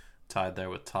most, tied there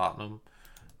with Tottenham.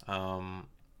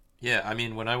 Yeah, I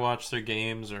mean, when I watch their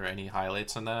games or any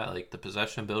highlights on that, like the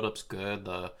possession build-up's good.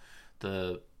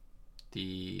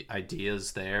 The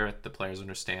ideas there, the players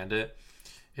understand it.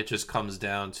 It just comes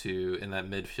down to in that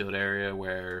midfield area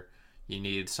where you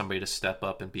need somebody to step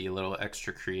up and be a little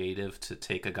extra creative to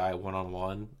take a guy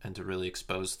one-on-one and to really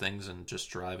expose things and just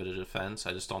drive it to defense.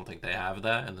 I just don't think they have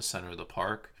that in the center of the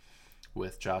park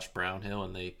with Josh Brownhill,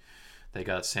 and they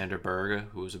got Sander Berge,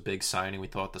 who was a big signing. We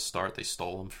thought at the start they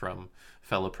stole him from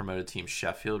fellow promoted team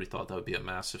Sheffield. We thought that would be a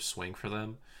massive swing for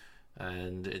them,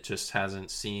 and it just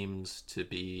hasn't seemed to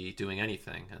be doing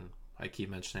anything. And I keep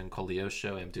mentioning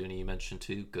Kolyosho, Amdouni you mentioned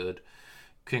too, good.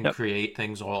 Can create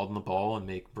things all on the ball and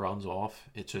make runs off.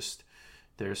 It just,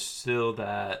 there's still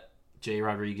that Jay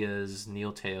Rodriguez,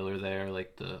 Neil Taylor there,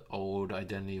 like the old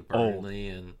identity of Burnley,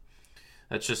 and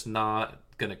that's just not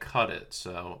going to cut it.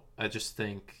 So I just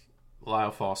think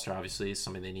Lyle Foster obviously is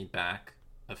somebody they need back,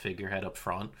 a figurehead up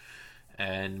front,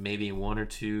 and maybe 1 or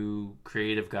 2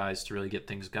 creative guys to really get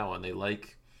things going. They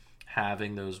like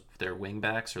having their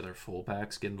wingbacks or their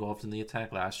fullbacks get involved in the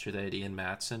attack. Last year they had Ian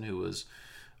Maatson, who was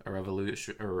a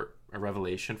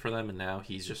revelation for them, and now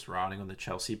he's just rotting on the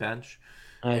Chelsea bench.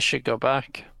 I should go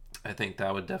back. I think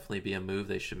that would definitely be a move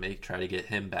they should make. Try to get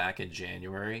him back in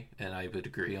January, and I would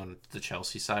agree on the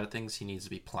Chelsea side of things. He needs to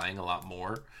be playing a lot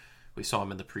more. We saw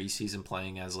him in the preseason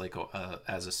playing as like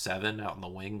as a seven out in the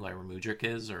wing, like Mudryk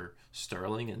is or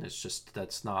Sterling, and it's just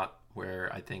that's not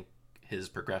where I think his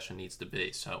progression needs to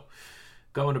be. So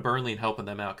going to Burnley and helping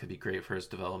them out could be great for his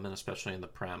development, especially in the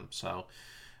Prem. So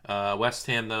West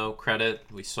Ham though, credit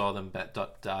we saw them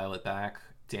dial it back.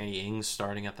 Danny Ings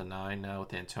starting at the 9 now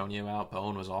with Antonio out.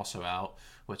 Bowen was also out,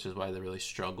 which is why they really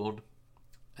struggled.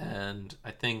 And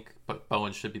I think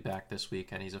Bowen should be back this week,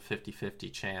 and he's a 50-50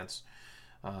 chance.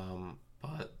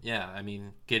 But yeah, I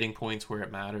mean, getting points where it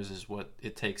matters is what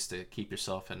it takes to keep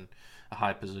yourself in a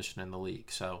high position in the league.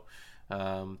 So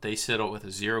they sit with a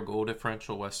 0-goal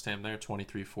differential, West Ham there,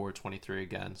 23-4, 23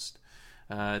 against.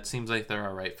 It seems like they're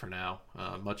all right for now.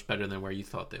 Much better than where you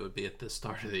thought they would be at the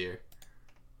start of the year.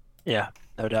 Yeah,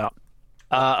 no doubt.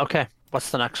 Okay, what's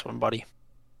the next one, buddy?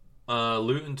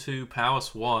 Luton 2,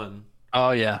 Palace 1. Oh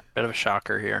yeah, bit of a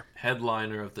shocker here.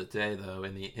 Headliner of the day though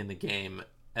in the game,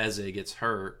 Eze gets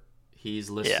hurt. He's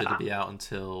listed Yeah. to be out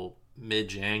until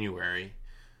mid-January.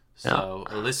 So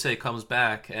Elise comes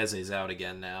back, Eze's out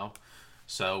again now.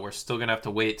 So we're still gonna have to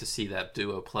wait to see that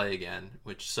duo play again,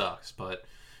 which sucks. But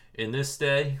in this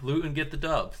day, Luton get the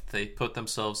dub. They put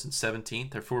themselves in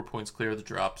 17th. They're 4 points clear of the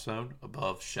drop zone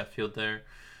above Sheffield there.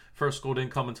 First goal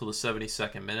didn't come until the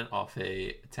 72nd minute off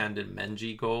a Tandon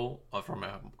Mengi goal from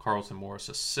a Carlton Morris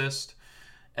assist.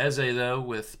 Eze, though,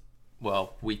 with,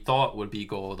 well, we thought would be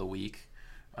goal of the week.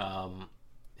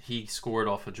 He scored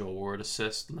off a Joel Ward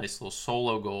assist. Nice little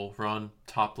solo goal run,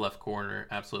 top left corner,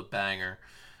 absolute banger.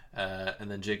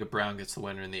 And then Jacob Brown gets the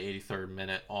winner in the 83rd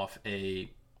minute off a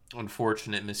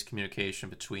unfortunate miscommunication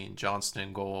between Johnston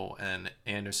in goal and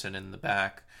Anderson in the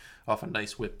back off a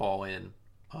nice whip ball in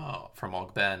from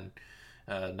Ogben.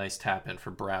 Nice tap in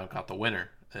for Brown, got the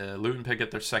winner. Luton pick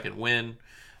up their second win,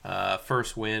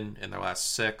 first win in their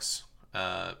last 6,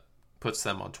 puts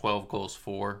them on 12 goals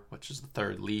for, which is the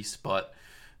third least, but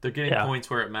they're getting points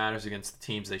where it matters against the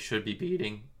teams they should be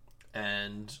beating.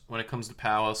 And when it comes to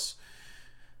Palace,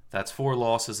 that's 4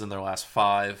 losses in their last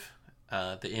 5.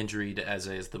 The injury to Eze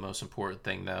is the most important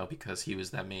thing, though, because he was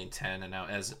that main 10, and now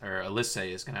Elise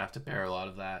is going to have to bear a lot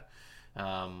of that.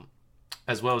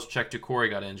 As well as Czech Dukori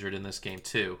got injured in this game,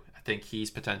 too. I think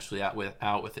he's potentially out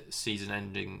with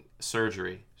season-ending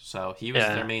surgery. So he was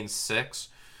their main 6.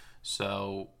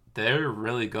 So they're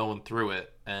really going through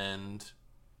it. And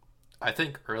I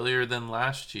think earlier than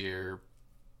last year,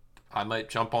 I might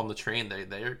jump on the train.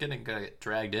 They're going to get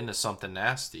dragged into something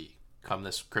nasty come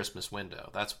this Christmas window.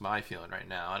 That's my feeling right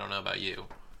now. I don't know about you.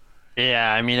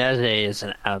 Yeah, I mean, Eze is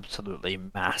an absolutely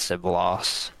massive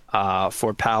loss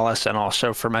for Palace and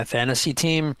also for my fantasy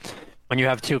team. When you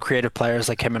have 2 creative players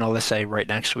like him and Olise right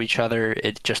next to each other,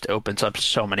 it just opens up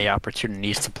so many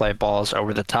opportunities to play balls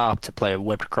over the top, to play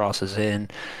whipped crosses in,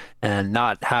 and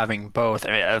not having both.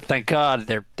 I mean, thank God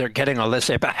they're getting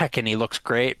Olise back and he looks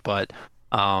great, but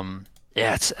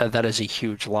yeah, that is a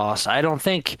huge loss. I don't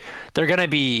think they're going to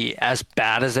be as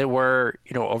bad as they were,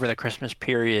 over the Christmas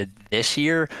period this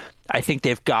year. I think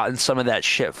they've gotten some of that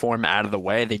shit form out of the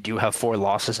way. They do have 4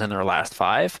 losses in their last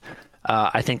 5.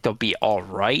 I think they'll be all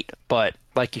right. But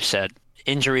like you said,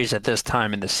 injuries at this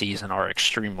time in the season are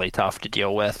extremely tough to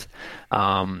deal with.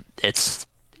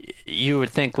 You would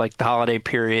think like the holiday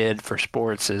period for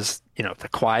sports is, the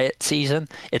quiet season.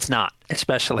 It's not,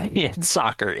 especially in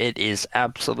soccer. It is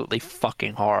absolutely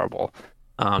fucking horrible.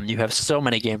 You have so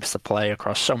many games to play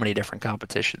across so many different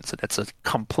competitions, and it's a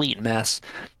complete mess.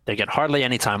 They get hardly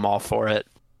any time off for it.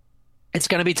 It's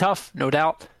going to be tough, no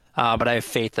doubt, but I have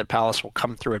faith that Palace will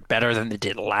come through it better than they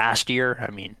did last year. I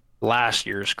mean, last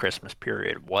year's Christmas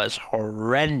period was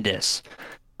horrendous.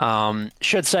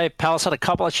 Should say Palace had a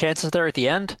couple of chances there at the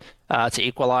end to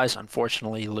equalize.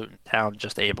 Unfortunately, Luton Town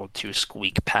just able to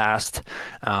squeak past.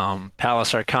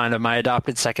 Palace are kind of my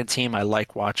adopted second team. I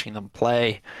like watching them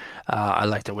play. I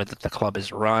like the way that the club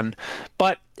is run.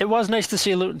 But it was nice to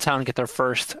see Luton Town get their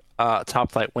first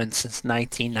top flight win since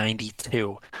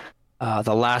 1992.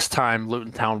 The last time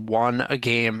Luton Town won a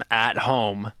game at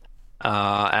home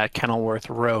at Kenilworth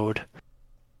Road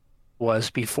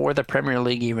was before the Premier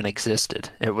League even existed.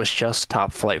 It was just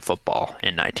top flight football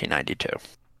in 1992.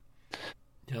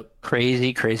 Yep.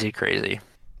 Crazy, crazy, crazy.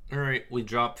 All right, we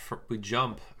jump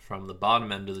from the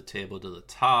bottom end of the table to the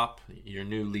top. Your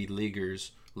new league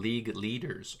leaders,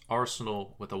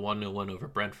 Arsenal with a 1-0 win over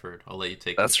Brentford. I'll let you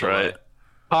take That's this right. away.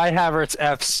 Kai Havertz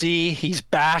FC, he's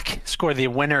back. Scored the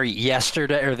winner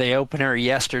yesterday, or the opener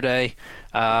yesterday,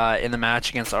 in the match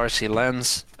against RC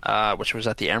Lens, which was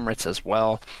at the Emirates as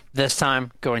well. This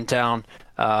time going down,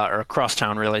 or across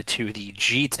town really, to the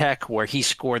G Tech, where he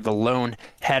scored the lone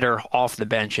header off the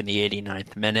bench in the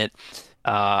 89th minute.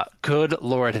 Good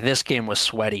Lord, this game was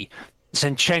sweaty.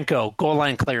 Zinchenko, goal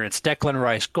line clearance. Declan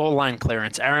Rice, goal line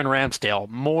clearance. Aaron Ramsdale,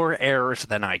 more errors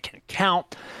than I can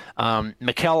count.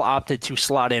 Mikel opted to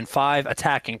slot in five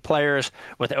attacking players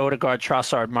with Odegaard,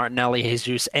 Trossard, Martinelli,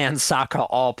 Jesus, and Saka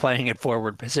all playing in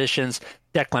forward positions.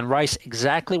 Declan Rice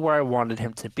exactly where I wanted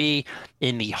him to be,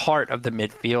 in the heart of the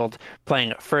midfield,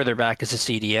 playing further back as a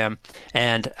CDM.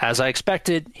 And as I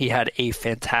expected, he had a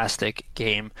fantastic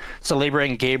game. Saliba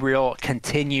and Gabriel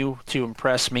continue to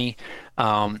impress me.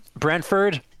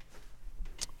 Brentford,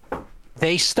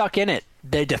 they stuck in it.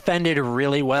 They defended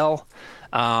really well.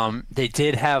 They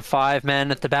did have five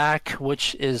men at the back,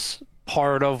 which is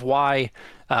part of why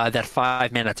that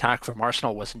five-man attack from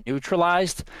Arsenal was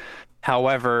neutralized.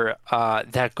 However,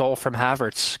 that goal from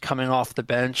Havertz coming off the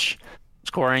bench,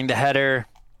 scoring the header,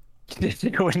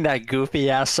 doing that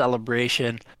goofy-ass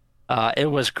celebration, it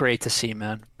was great to see,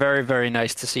 man. Very, very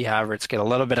nice to see Havertz get a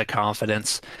little bit of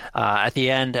confidence. At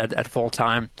the end, at full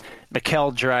time,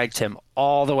 Mikel dragged him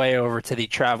all the way over to the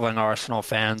traveling Arsenal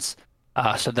fans,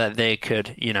 so that they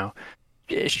could,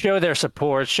 show their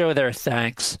support, show their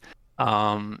thanks.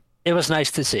 It was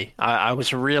nice to see. I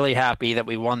was really happy that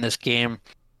we won this game,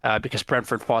 because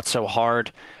Brentford fought so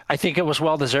hard. I think it was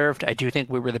well deserved. I do think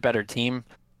we were the better team.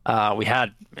 We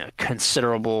had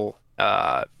considerably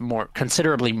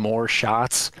more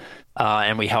shots,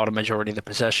 and we held a majority of the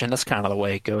possession. That's kind of the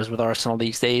way it goes with Arsenal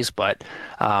these days. But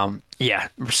yeah,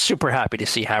 we're super happy to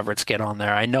see Havertz get on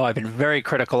there. I know I've been very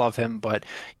critical of him, but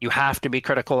you have to be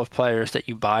critical of players that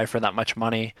you buy for that much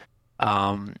money.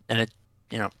 And it,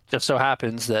 just so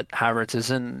happens that Havertz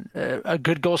is in a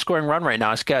good goal scoring run right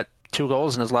now. He's got 2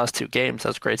 goals in his last 2 games.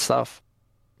 That's great stuff.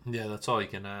 Yeah, that's all you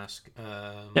can ask.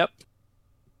 Yep.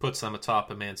 Puts them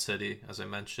atop of Man City. As I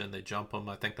mentioned, they jump them.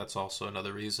 I think that's also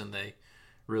another reason they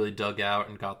really dug out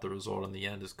and got the result in the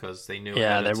end, is because they knew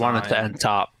Yeah, they wanted to end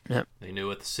top. Yep. They knew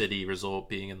with the City result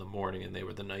being in the morning and they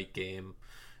were the night game,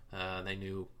 they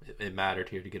knew it mattered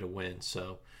here to get a win.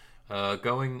 So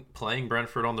playing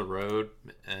Brentford on the road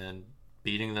and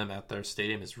beating them at their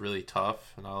stadium is really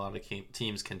tough. Not a lot of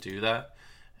teams can do that.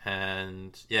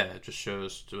 And yeah, it just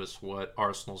shows to us what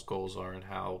Arsenal's goals are and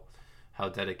how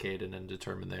dedicated and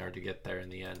determined they are to get there in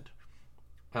the end.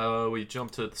 We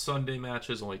jump to the Sunday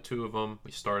matches, only 2 of them.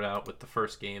 We start out with the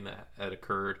first game that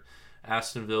occurred.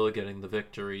 Aston Villa getting the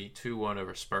victory, 2-1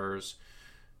 over Spurs.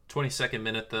 22nd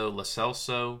minute, though, Lo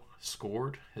Celso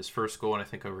scored his first goal in, I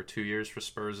think, over 2 years for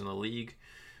Spurs in the league.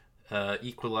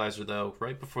 Equalizer, though,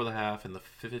 right before the half in the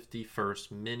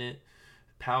 51st minute.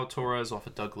 Pau Torres off a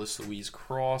Douglas Luiz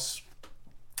cross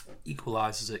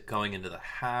equalizes it going into the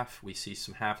half. We see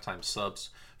some halftime subs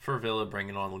for Villa,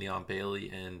 bringing on Leon Bailey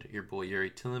and your boy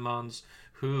Yuri Tillemans,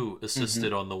 who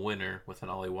assisted on the winner with an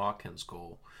Ollie Watkins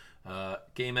goal.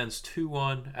 Game ends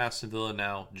 2-1. Aston Villa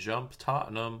now jump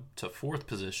Tottenham to 4th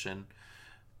position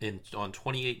on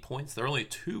 28 points. They're only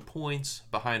 2 points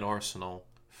behind Arsenal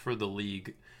for the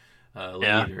league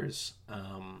leaders.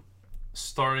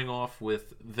 Starting off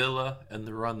with Villa and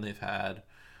the run they've had,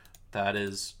 that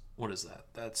is, what is that?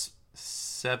 That's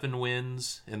 7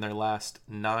 wins in their last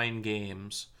 9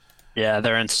 games. Yeah,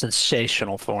 they're in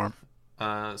sensational form.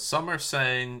 Some are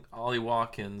saying Ollie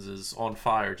Watkins is on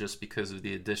fire just because of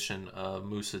the addition of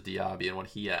Moussa Diaby and what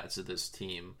he adds to this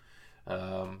team.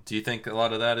 Do you think a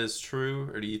lot of that is true,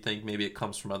 or do you think maybe it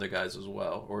comes from other guys as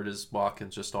well? Or is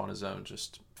Watkins just on his own,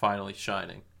 just finally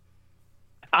shining?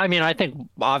 I mean, I think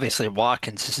obviously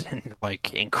Watkins is in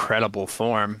incredible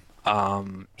form.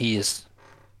 He's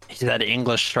that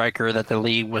English striker that the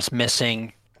league was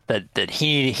missing. That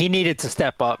he needed to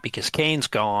step up because Kane's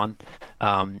gone.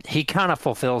 He kind of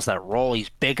fulfills that role. He's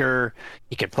bigger.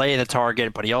 He can play the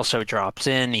target, but he also drops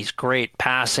in. He's great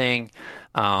passing.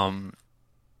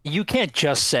 You can't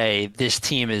just say this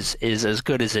team is as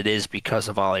good as it is because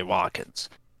of Ollie Watkins.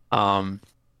 Douglas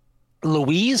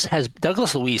Luiz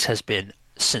has been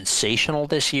sensational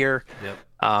this year. Yep.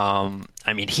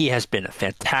 I mean, he has been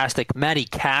fantastic. Matty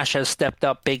Cash has stepped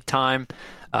up big time.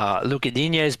 Luca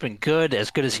Digne has been good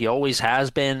as he always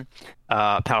has been.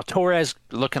 Pau Torres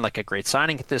looking like a great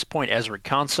signing at this point. Ezra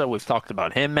Konsa, we've talked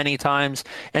about him many times.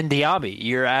 And Diaby,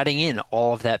 you're adding in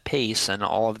all of that pace and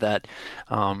all of that,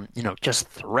 just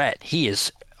threat. He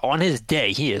is, on his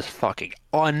day, he is fucking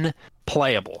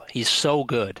unplayable. He's so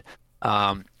good.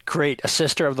 great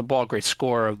assister of the ball, great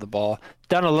scorer of the ball.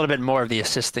 Done a little bit more of the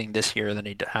assisting this year than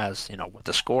he has, with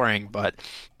the scoring. But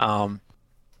um,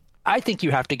 I think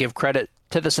you have to give credit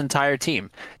to this entire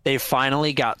team. They've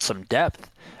finally got some depth.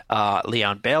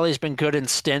 Leon Bailey's been good in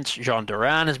stints. Jean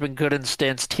Duran has been good in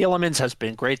stints. Tielemans has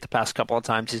been great the past couple of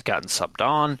times he's gotten subbed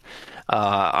on.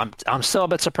 I'm still a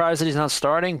bit surprised that he's not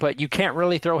starting, but you can't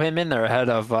really throw him in there ahead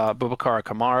of Boubacar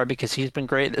Kamara because he's been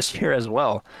great this year as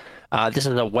well. This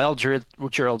is a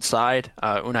well-drilled side.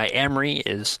 Unai Emery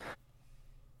is,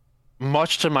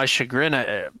 much to my chagrin,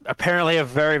 apparently a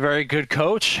very, very good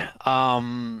coach.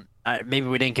 Maybe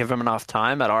we didn't give him enough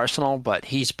time at Arsenal, but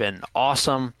he's been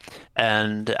awesome.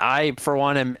 And I, for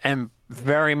one, am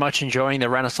very much enjoying the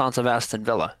renaissance of Aston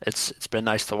Villa. It's been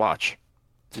nice to watch.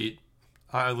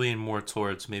 I lean more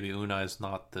towards maybe Unai's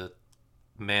not the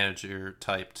manager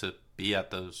type to be at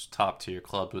those top tier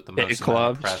clubs with the Big most amount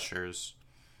of clubs. pressures.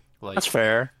 Like That's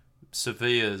fair.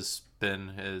 Sevilla's been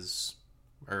his,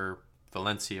 or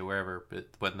Valencia, wherever, but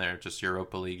when they're just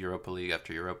Europa League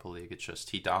after Europa League, it's just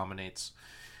he dominates.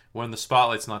 When the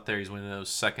spotlight's not there, he's winning those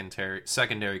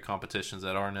secondary competitions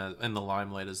that aren't in the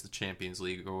limelight as the Champions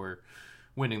League or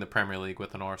winning the Premier League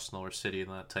with an Arsenal or City and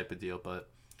that type of deal. But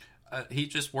he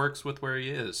just works with where he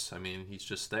is. I mean, he's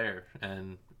just there,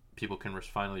 and people can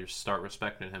finally start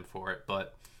respecting him for it.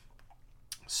 But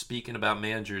speaking about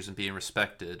managers and being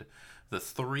respected, the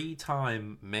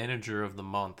 3-time manager of the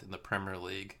month in the Premier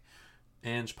League,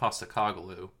 Ange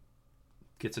Postecoglou,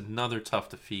 gets another tough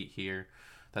defeat here.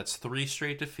 That's 3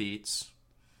 straight defeats.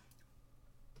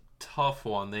 Tough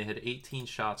one. They had 18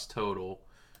 shots total,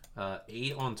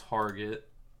 8 on target.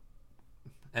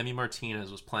 Emi Martinez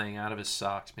was playing out of his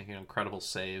socks, making incredible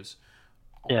saves.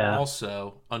 Yeah.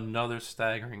 Also, another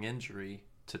staggering injury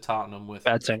to Tottenham with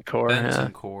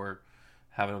Bentancur,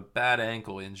 having a bad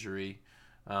ankle injury.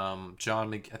 I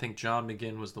think John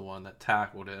McGinn was the one that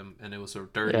tackled him, and it was a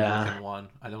dirty looking one.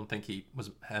 I don't think he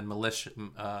had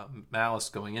malice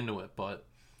going into it, but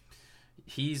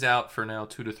he's out for now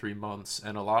 2 to 3 months,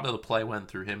 and a lot of the play went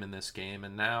through him in this game,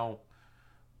 and now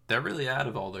they're really out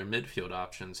of all their midfield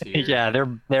options here. Yeah,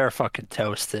 they're fucking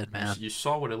toasted, man. You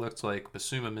saw what it looked like.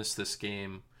 Basuma missed this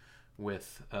game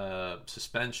with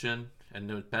suspension and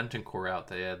no Bentancur out.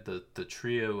 They had the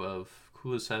trio of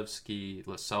Kulusevski,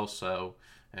 Lo Celso,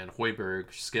 and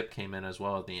Højbjerg. Skip came in as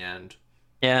well at the end.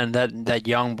 Yeah, and that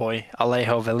young boy,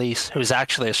 Alejo Velis, who's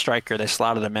actually a striker, they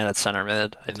slotted him in at center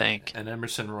mid, I think. And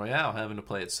Emerson Royale having to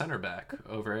play at center back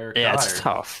over Eric Yeah, Dyer. it's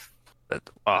tough.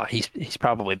 But, he's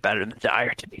probably better than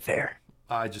Dyer, to be fair.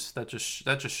 That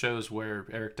just shows where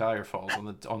Eric Dyer falls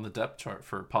on the depth chart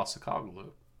for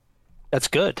Postecoglou. That's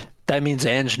good. That means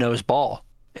Ange knows ball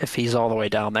if he's all the way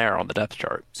down there on the depth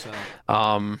chart. So,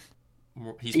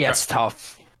 it's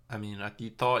tough. I mean, you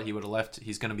thought he would have left.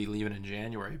 He's going to be leaving in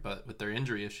January, but with their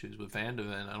injury issues with Van de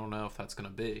Ven, I don't know if that's going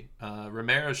to be.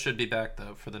 Romero should be back,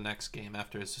 though, for the next game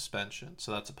after his suspension,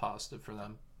 so that's a positive for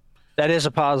them. That is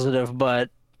a positive, but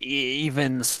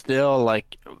even still,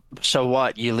 like, so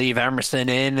what? You leave Emerson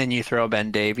in and you throw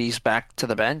Ben Davies back to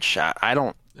the bench? I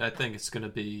don't. I think it's going to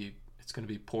be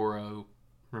Porro,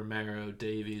 Romero,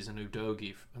 Davies, and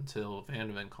Udogie until Van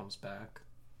de Ven comes back.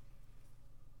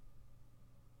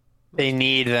 They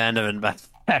need Van de Ven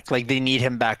back. Like, they need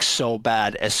him back so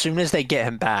bad. As soon as they get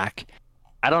him back,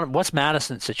 what's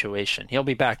Madison's situation? He'll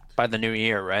be back by the new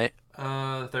year, right?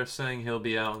 They're saying he'll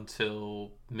be out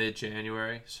until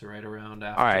mid-January, so right around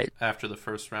after the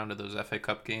first round of those FA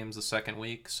Cup games, the second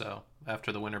week, so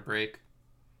after the winter break.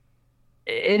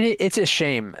 It's a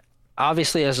shame.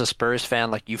 Obviously, as a Spurs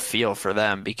fan, like, you feel for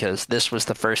them because this was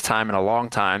the first time in a long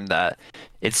time that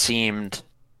it seemed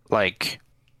like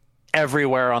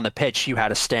everywhere on the pitch you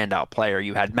had a standout player.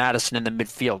 You had Madison in the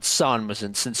midfield. Son was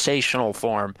in sensational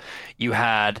form. You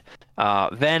had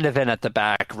Van de Ven at the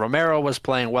back. Romero was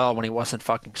playing well when he wasn't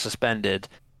fucking suspended.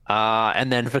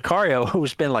 And then Vicario,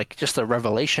 who's been like just a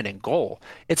revelation in goal.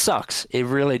 It sucks. It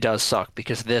really does suck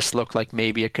because this looked like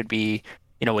maybe it could be,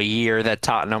 a year that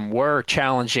Tottenham were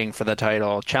challenging for the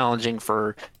title, challenging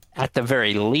for at the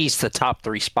very least the top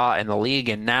 3 spot in the league.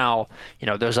 And now,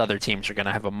 those other teams are going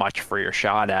to have a much freer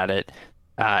shot at it.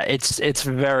 It's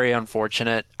very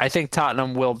unfortunate. I think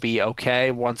Tottenham will be okay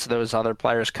once those other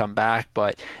players come back,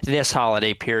 but this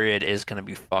holiday period is going to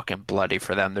be fucking bloody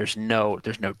for them. There's no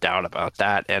doubt about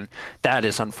that, and that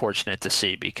is unfortunate to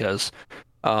see because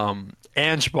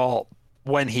Ange Ball,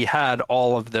 when he had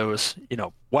all of those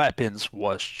weapons,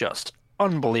 was just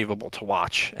unbelievable to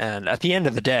watch. And at the end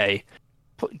of the day,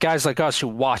 guys like us who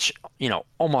watch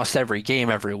almost every game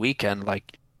every weekend,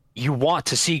 like, you want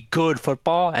to see good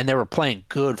football, and they were playing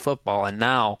good football, and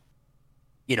now,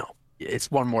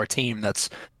 it's one more team that's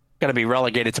going to be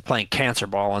relegated to playing cancer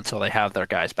ball until they have their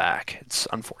guys back. It's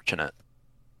unfortunate.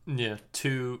 Yeah,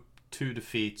 two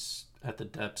defeats at the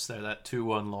depths there. That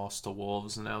 2-1 loss to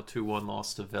Wolves, and now 2-1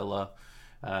 loss to Villa.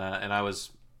 And I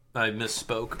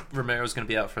misspoke. Romero's going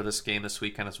to be out for this game this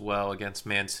weekend as well against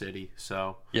Man City.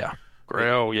 So Yeah. Great.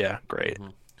 Oh, yeah. Great.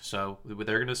 So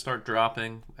they're going to start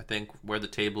dropping. I think where the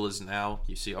table is now,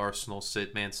 you see Arsenal,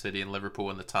 Man City, and Liverpool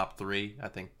in the top three. I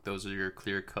think those are your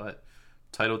clear-cut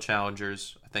title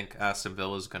challengers. I think Aston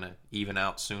Villa is going to even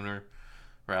out sooner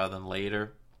rather than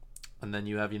later. And then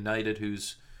you have United,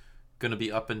 who's going to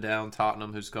be up and down.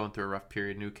 Tottenham, who's going through a rough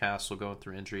period. Newcastle going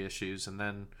through injury issues. And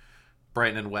then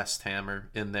Brighton and West Ham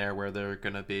are in there where they're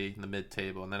going to be in the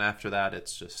mid-table. And then after that,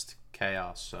 it's just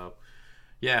chaos. So,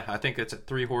 yeah, I think it's a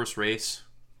three-horse race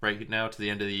right now to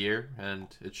the end of the year,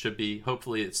 and it should be,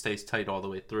 hopefully it stays tight all the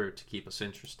way through to keep us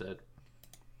interested.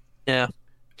 Yeah.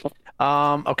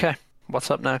 Okay.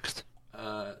 What's up next?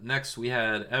 Next we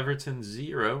had Everton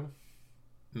 0,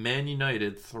 Man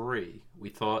United 3. We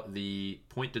thought the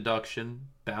point deduction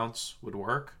bounce would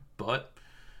work, but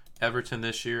Everton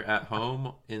this year at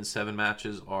home in 7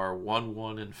 matches are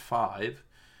 1-1-5,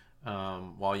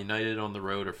 while United on the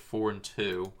road are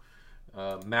 4-2.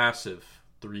 Massive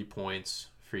 3 points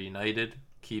for United,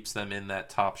 keeps them in that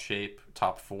top shape,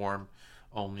 top form.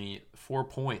 Only 4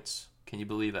 points. Can you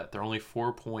believe that? They're only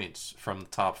 4 points from the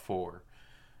top 4.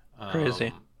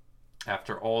 Crazy.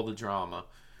 After all the drama.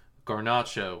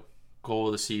 Garnacho, goal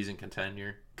of the season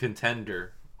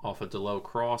contender off a Delo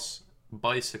cross,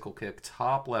 bicycle kick,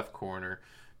 top left corner.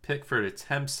 Pickford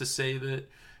attempts to save it,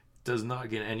 does not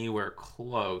get anywhere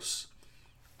close.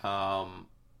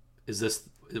 Is this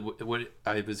what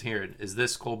I was hearing? Is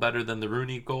this goal better than the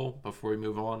Rooney goal? Before we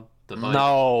move on,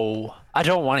 No, I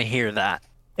don't want to hear that.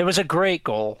 It was a great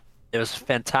goal. It was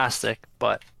fantastic,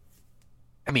 but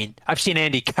I mean, I've seen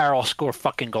Andy Carroll score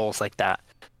fucking goals like that.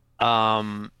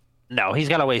 No, he's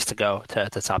got a ways to go to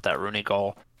top that Rooney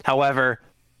goal. However,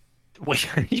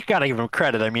 you got to give him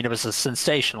credit. I mean, it was a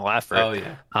sensational effort. Oh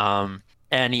yeah.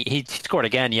 And he scored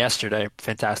again yesterday.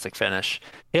 Fantastic finish.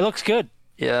 He looks good.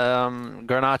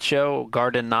 Garnacho,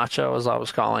 as I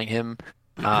was calling him,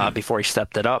 before he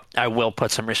stepped it up. I will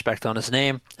put some respect on his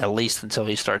name, at least until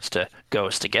he starts to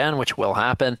ghost again, which will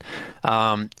happen.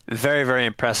 Very, very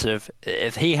impressive.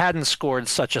 If he hadn't scored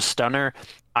such a stunner,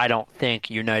 I don't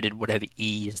think United would have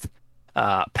eased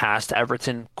past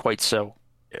Everton quite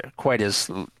as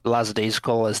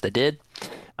lackadaisical as they did.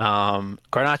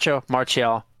 Garnacho,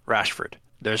 Martial, Rashford.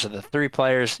 Those are the 3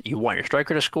 players. You want your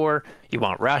striker to score, you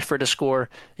want Rashford to score,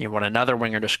 and you want another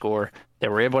winger to score. They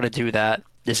were able to do that.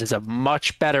 This is a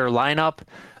much better lineup.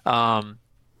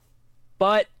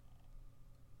 But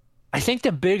I think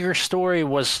the bigger story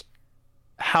was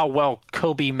how well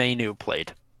Kobe Mainoo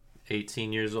played.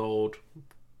 18 years old,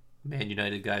 Man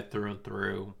United guy through and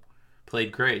through.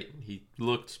 Played great. He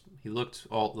looked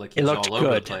all like he was all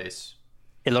over the place.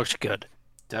 It looked good.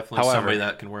 Definitely somebody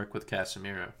that can work with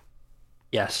Casemiro.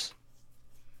 Yes.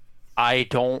 I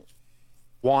don't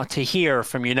want to hear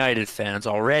from United fans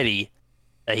already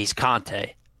that he's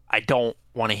Conte. I don't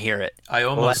want to hear it. I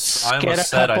almost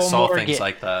said I saw things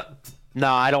like that.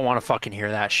 No, I don't want to fucking hear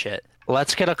that shit.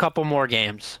 Let's get a couple more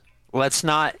games. Let's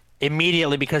not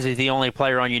immediately, because he's the only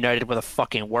player on United with a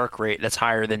fucking work rate that's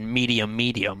higher than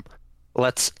medium.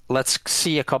 Let's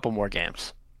see a couple more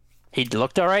games. He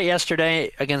looked all right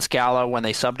yesterday against Gallo when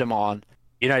they subbed him on.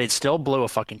 United still blew a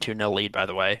fucking 2-0 lead, by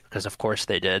the way, because of course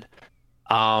they did.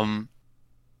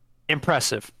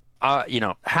 Impressive.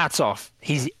 Hats off.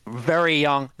 He's very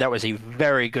young. That was a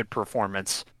very good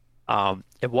performance.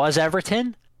 It was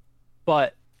Everton,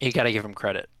 but you got to give him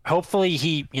credit. Hopefully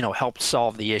he, helped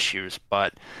solve the issues.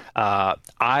 But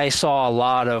I saw a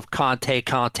lot of Conte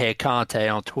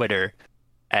on Twitter.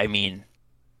 I mean,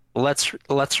 let's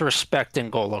respect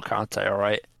N'Golo Conte, all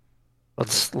right?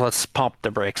 Let's pump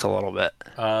the brakes a little bit.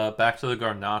 Back to the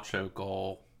Garnacho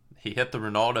goal. He hit the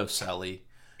Ronaldo celly.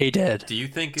 He did. Do you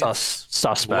think it's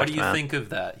suspect? What do you think of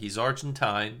that? He's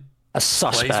Argentine. A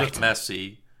suspect. Plays with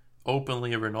Messi.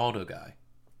 Openly a Ronaldo guy.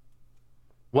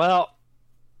 Well,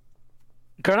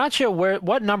 Garnacho,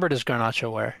 what number does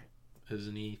Garnacho wear?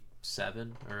 Isn't he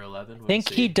 7 or 11? I think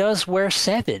he does wear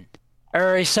 7.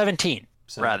 Or he's 17,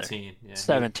 rather. 17, yeah.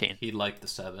 17. He'd like the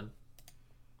 7.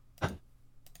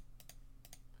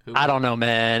 I don't know,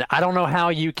 man. I don't know how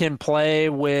you can play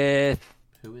with...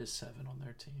 Who is 7 on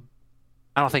their team?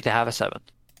 I don't think they have a 7.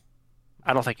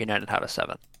 I don't think United have a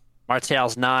 7.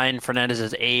 Martial's 9, Fernandes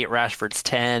is 8, Rashford's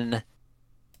 10,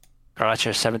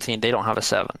 Garnacho's 17. They don't have a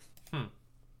 7.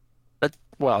 But,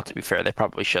 well, to be fair, they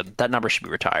probably shouldn't. That number should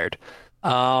be retired.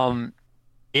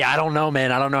 Yeah, I don't know,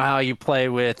 man. I don't know how you play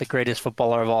with the greatest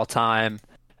footballer of all time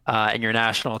in your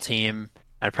national team.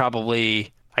 I don't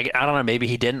know, maybe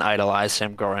he didn't idolize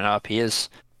him growing up. He's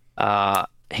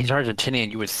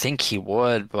Argentinian. You would think he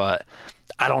would, but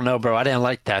I don't know, bro. I didn't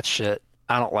like that shit.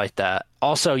 I don't like that.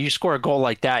 Also, you score a goal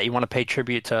like that, you want to pay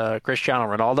tribute to Cristiano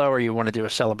Ronaldo, or you want to do a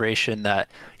celebration that,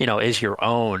 is your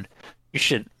own. You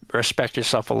should respect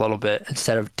yourself a little bit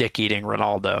instead of dick eating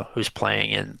Ronaldo, who's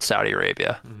playing in Saudi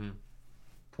Arabia. Hmm.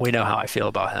 We know how I feel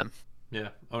about him. Yeah,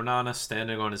 Onana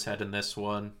standing on his head in this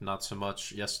one. Not so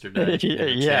much yesterday in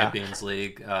the Yeah. Champions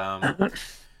League.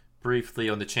 Briefly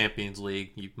on the Champions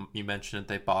League, you mentioned it,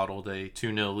 they bottled a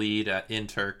 2-0 lead in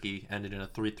Turkey, ended in a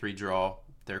 3-3 draw.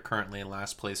 They're currently in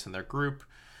last place in their group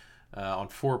on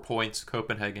 4 points.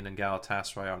 Copenhagen and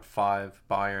Galatasaray on 5.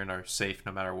 Bayern are safe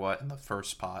no matter what in the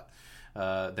first spot.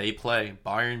 They play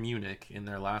Bayern Munich in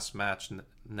their last match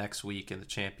next week in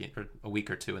the or a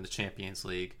week or two in the Champions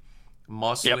League.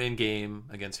 Must Yep. win game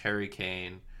against Harry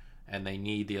Kane, and they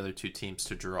need the other two teams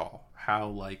to draw. How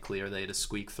likely are they to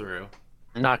squeak through?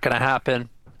 Not gonna happen.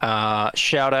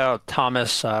 Shout out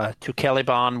Thomas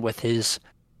Tuchel with his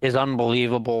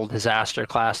unbelievable disaster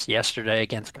class yesterday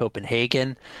against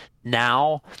Copenhagen.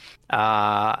 Now,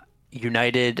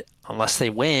 United, unless they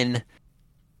win,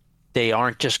 they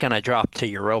aren't just gonna drop to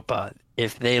Europa.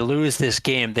 If they lose this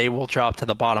game, they will drop to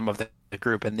the bottom of the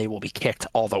group and they will be kicked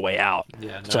all the way out.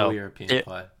 Yeah, no So European it,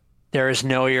 play. there is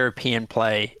no European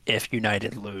play if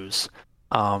United lose.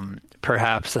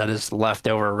 Perhaps that is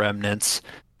leftover remnants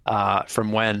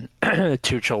from when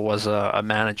Tuchel was a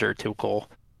manager. Tuchel,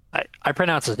 I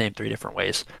pronounce his name three different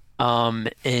ways.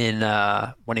 In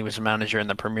When he was a manager in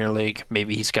the Premier League,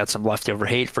 maybe he's got some leftover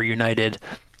hate for United.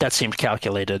 That seemed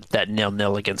calculated. That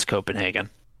 0-0 against Copenhagen.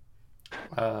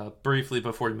 Briefly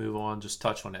before we move on, just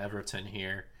touch on Everton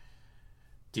here.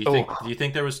 Do Oh, you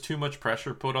think there was too much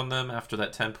pressure put on them after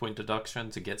that 10-point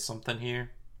deduction to get something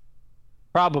here?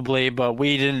 probably, but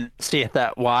we didn't see it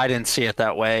that. Well, I didn't see it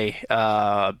that way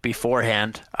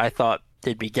beforehand. I thought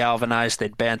they'd be galvanized,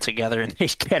 they'd band together, and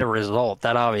they'd get a result.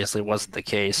 That obviously wasn't the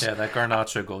case. Yeah, that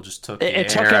Garnacho goal just took It, the it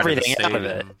took air out of the everything out of it.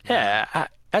 stadium. Yeah. Yeah,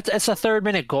 it's a third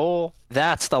minute goal.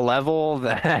 That's the level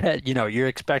that you're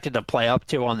expected to play up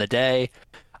to on the day.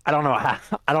 I don't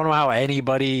know how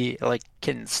anybody like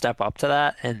can step up to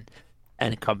that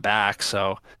and come back.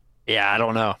 So yeah, I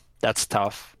don't know. That's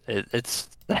tough. It's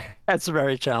that's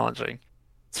very challenging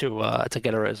to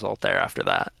get a result there after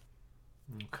that.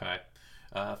 Okay.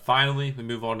 Finally, we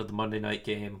move on to the Monday night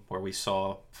game where we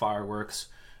saw fireworks.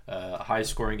 A high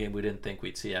scoring game we didn't think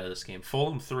we'd see out of this game.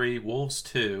 Fulham 3, Wolves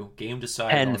 2. Game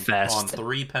decided Pen on fest.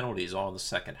 3 penalties all in the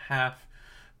second half.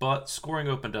 But scoring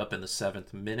opened up in the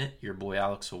 7th minute. Your boy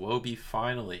Alex Iwobi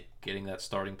finally getting that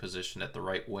starting position at the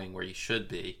right wing where he should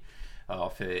be.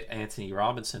 Off a Anthony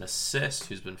Robinson assist,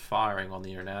 who's been firing on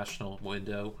the international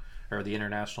window, or the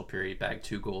international period, bagged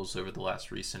 2 goals over the last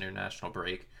recent international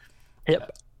break.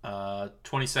 Yep.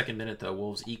 22nd minute, though,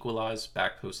 Wolves equalized.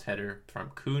 Back post header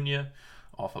from Cunha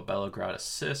off a Belgrade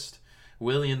assist.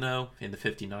 Willian, though, in the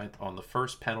 59th on the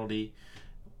first penalty.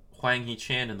 Hwang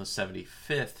Hee-chan in the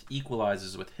 75th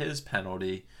equalizes with his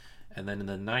penalty. And then in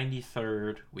the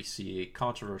 93rd, we see a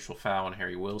controversial foul on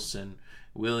Harry Wilson.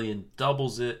 Willian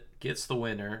doubles it, gets the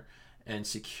winner, and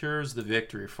secures the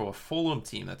victory for a Fulham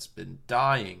team that's been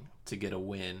dying to get a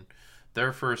win.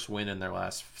 Their first win in their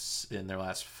last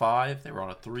 5. They were on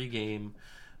a 3-game,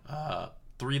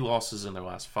 3 losses in their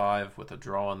last 5 with a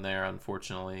draw in there,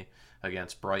 unfortunately,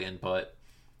 against Brighton. But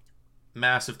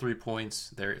massive 3 points.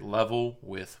 They're level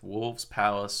with Wolves,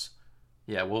 Palace.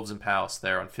 Yeah, Wolves and Palace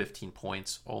there on 15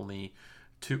 points. Only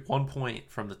 1 point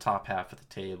from the top half of the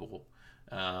table.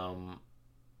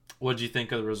 What did you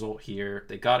think of the result here?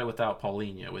 They got it without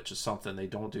Paulinho, which is something they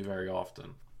don't do very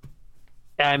often.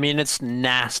 I mean, it's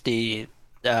nasty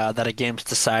that a game's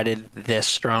decided this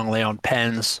strongly on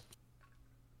pens.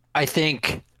 I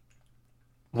think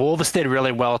Wolves did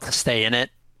really well to stay in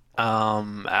it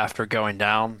after going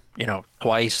down,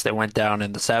 twice. They went down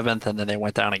in the 7th and then they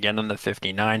went down again in the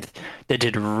 59th. They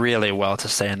did really well to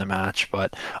stay in the match,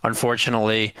 but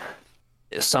unfortunately,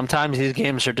 sometimes these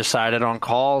games are decided on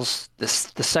calls. The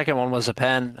second one was a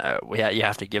pen. You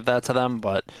have to give that to them,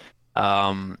 but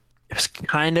it was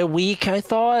kind of weak, I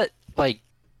thought. Like,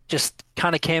 just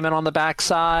kind of came in on the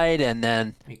backside, and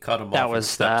then He cut him that off and was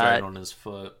stepped right that. on his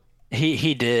foot.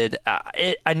 He did.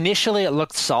 It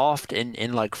looked soft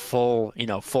in like full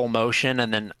motion,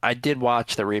 and then I did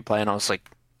watch the replay, and I was like,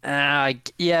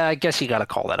 yeah, I guess you got to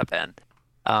call that a pen.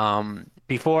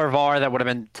 Before VAR, that would have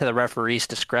been to the referee's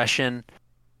discretion,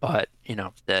 but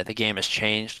the game has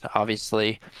changed.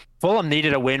 Obviously, Fulham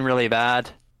needed a win really bad.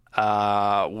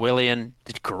 Willian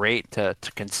did great to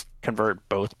convert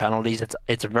both penalties.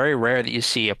 It's very rare that you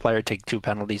see a player take two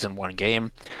penalties in one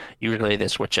game. Usually they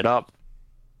switch it up.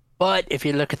 But if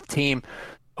you look at the team,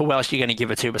 who else are you going to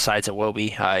give it to besides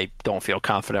Iwobi? I don't feel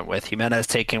confident with Jimenez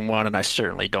taking one, and I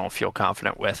certainly don't feel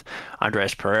confident with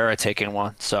Andres Pereira taking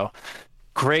one. So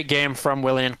great game from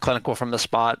Willian, clinical from the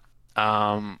spot.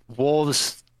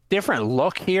 Wolves, different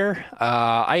look here.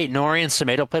 Nori and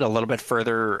Semedo played a little bit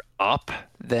further up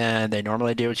than they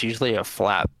normally do. It's usually a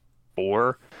flat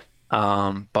four.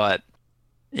 But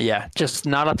yeah, just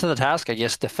not up to the task, I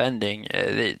guess, defending.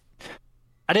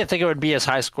 I didn't think it would be as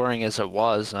high scoring as it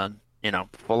was. And,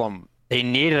 Fulham, they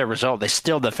needed a result. They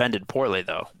still defended poorly,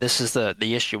 though. This is the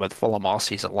issue with Fulham all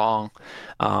season long.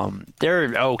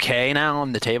 They're okay now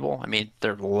on the table. I mean,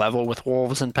 they're level with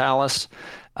Wolves and Palace.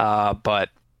 But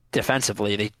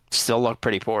defensively, they still look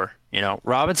pretty poor.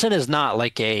 Robinson is not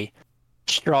like a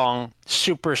strong,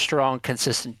 super strong,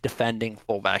 consistent defending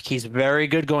fullback. He's very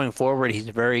good going forward. He's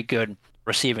very good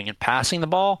receiving and passing the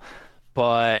ball.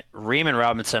 But Ream and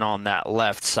Robinson on that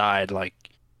left side, like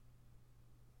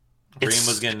Ream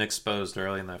was getting exposed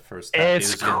early in that first half.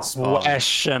 It's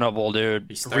questionable, dude.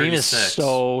 He's Ream is 36.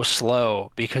 so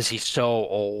slow because he's so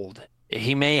old.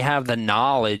 He may have the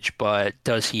knowledge, but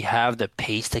does he have the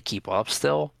pace to keep up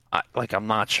still? I'm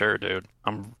not sure, dude.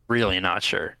 I'm really not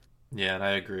sure. Yeah, and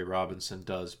I agree. Robinson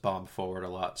does bomb forward a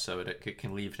lot, so it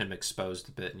can leave him exposed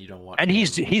a bit, and you don't want. And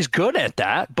he's good at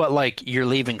that, but you're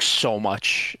leaving so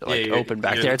much open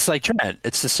back there. It's like Trent.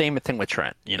 It's the same thing with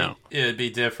Trent, It'd be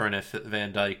different if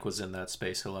Van Dijk was in that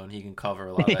space alone. He can cover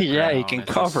a lot of that Yeah, ground. he can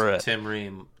cover it. Tim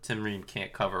Ream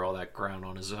can't cover all that ground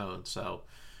on his own, so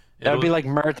that would be like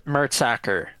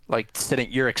Mertzacker,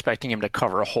 you're expecting him to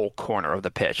cover a whole corner of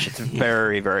the pitch. It's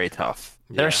very, very tough.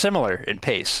 They're similar in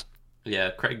pace.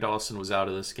 Yeah, Craig Dawson was out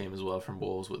of this game as well from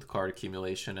Wolves with card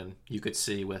accumulation, and you could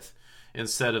see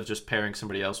instead of just pairing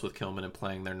somebody else with Kilman and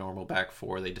playing their normal back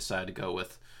four, they decided to go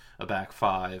with a back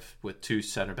five with two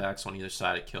center backs on either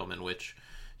side of Kilman, which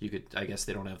I guess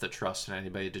they don't have the trust in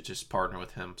anybody to just partner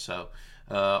with him. So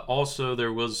also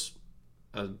there was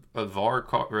a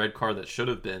red card that should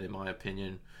have been, in my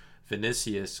opinion,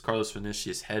 Carlos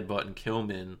Vinicius headbutting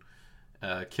Kilman.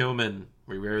 Kilman,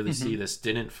 we rarely see this,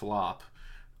 didn't flop.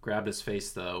 Grabbed his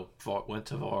face, though, went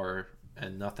to VAR,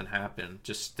 and nothing happened.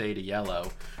 Just stayed a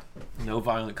yellow. No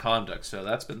violent conduct. So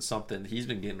that's been something he's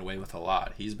been getting away with a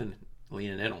lot. He's been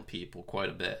leaning in on people quite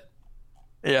a bit.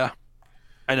 Yeah,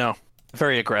 I know.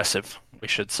 Very aggressive, we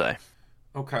should say.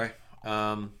 Okay.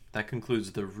 That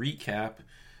concludes the recap.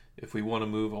 If we want to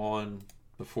move on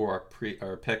before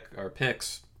our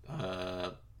picks,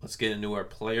 let's get into our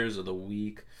players of the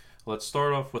week. Let's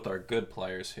start off with our good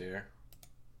players here.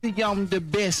 I'm the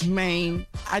best, man.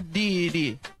 I did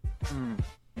it.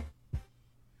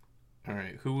 All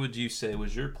right. Who would you say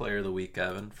was your player of the week,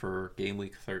 Evan, for Game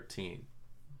Week 13?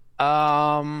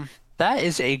 That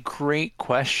is a great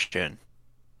question.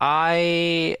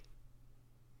 I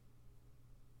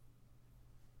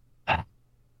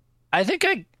think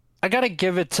I gotta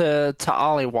give it to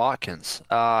Ollie Watkins.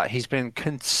 He's been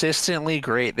consistently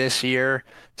great this year.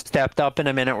 Stepped up in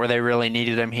a minute where they really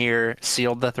needed him here.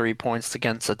 Sealed the 3 points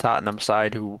against the Tottenham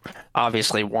side, who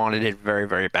obviously wanted it very,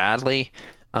 very badly.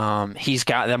 He's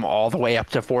got them all the way up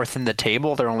to fourth in the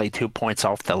table. They're only 2 points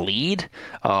off the lead,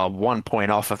 1 point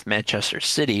off of Manchester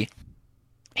City.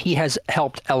 He has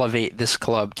helped elevate this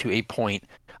club to a point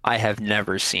I have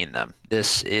never seen them.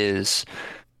 This is.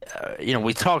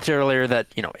 We talked earlier that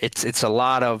it's a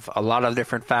lot of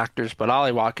different factors, but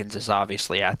Ollie Watkins is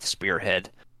obviously at the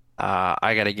spearhead.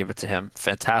 I got to give it to him.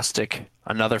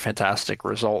 Another fantastic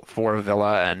result for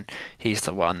Villa, and he's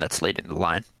the one that's leading the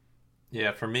line.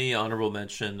 Yeah, for me, honorable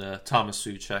mention, Thomas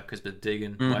Souček has been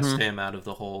digging West Ham out of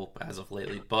the hole as of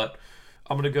lately, but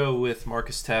I'm going to go with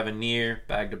Marcus Tavernier,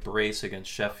 bagged a brace against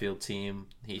Sheffield team.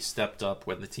 He stepped up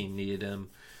when the team needed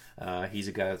him. He's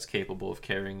a guy that's capable of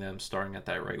carrying them, starting at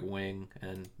that right wing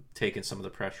and taking some of the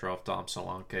pressure off Dom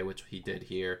Solanke, which he did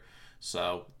here.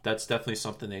 So that's definitely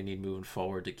something they need moving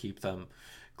forward to keep them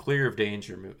clear of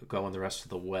danger going the rest of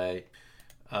the way.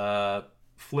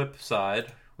 Flip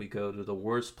side, we go to the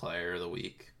worst player of the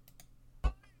week.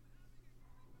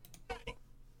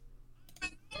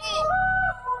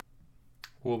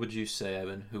 What would you say,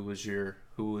 Evan?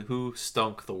 Who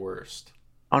stunk the worst?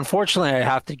 Unfortunately, I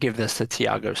have to give this to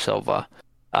Thiago Silva.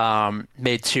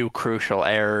 Made two crucial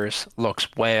errors.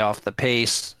 Looks way off the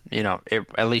pace.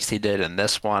 At least he did in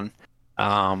this one.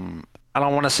 I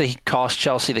don't want to say he cost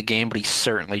Chelsea the game, but he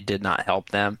certainly did not help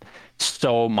them.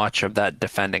 So much of that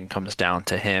defending comes down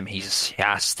to him. He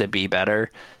has to be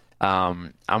better.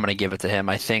 I'm going to give it to him.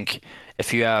 I think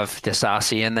if you have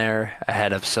Disasi in there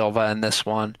ahead of Silva in this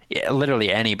one, yeah,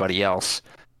 literally anybody else,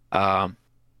 um,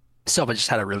 Silva just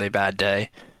had a really bad day.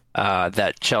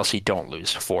 That Chelsea don't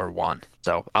lose 4-1.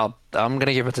 So I'm going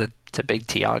to give it to Big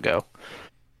Thiago.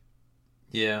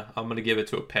 Yeah, I'm gonna give it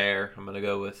to a pair. I'm gonna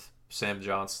go with Sam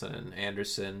Johnston and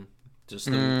Anderson. Just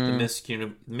the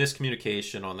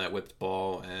miscommunication on that whipped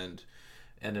ball and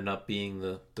ended up being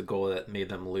the goal that made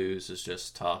them lose is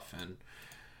just tough. And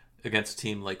against a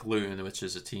team like Luton, which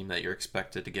is a team that you're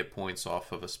expected to get points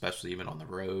off of, especially even on the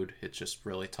road, it's just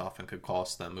really tough and could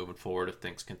cost them moving forward if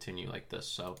things continue like this.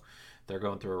 So they're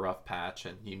going through a rough patch,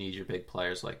 and you need your big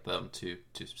players like them to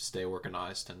stay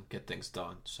organized and get things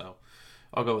done. So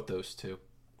I'll go with those two.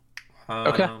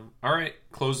 Okay. All right,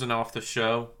 closing off the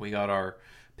show, we got our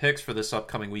picks for this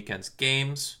upcoming weekend's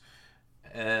games.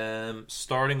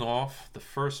 Starting off, the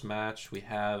first match we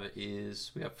have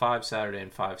 5 Saturday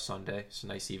and 5 Sunday. It's a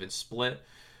nice even split.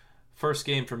 First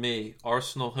game for me,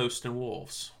 Arsenal hosting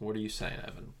Wolves. What are you saying,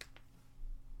 Evan?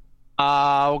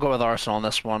 We'll go with Arsenal on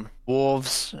this one.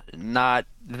 Wolves, not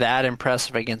that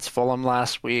impressive against Fulham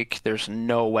last week. There's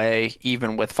no way,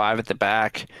 even with 5 at the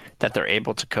back, that they're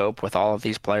able to cope with all of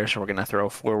these players we're going to throw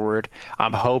forward.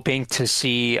 I'm hoping to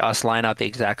see us line up the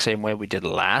exact same way we did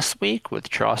last week with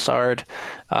Trossard,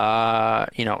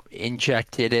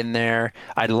 injected in there.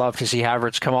 I'd love to see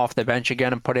Havertz come off the bench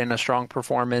again and put in a strong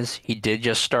performance. He did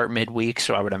just start midweek,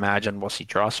 so I would imagine we'll see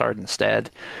Trossard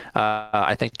instead.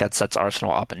 I think that sets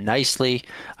Arsenal up nicely.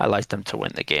 I like them to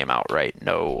win the game outright,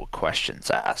 no questions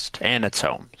asked, and it's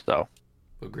home. So,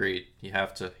 agreed. You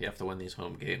have to win these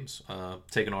home games.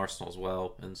 Taking Arsenal as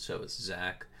well, and so is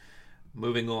Zach.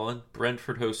 Moving on,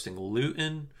 Brentford hosting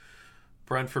Luton.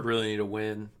 Brentford really need to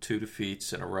win 2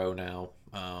 defeats in a row now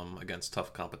against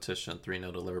tough competition.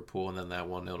 3-0 to Liverpool, and then that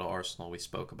 1-0 to Arsenal we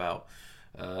spoke about.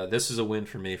 This is a win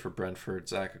for me for Brentford.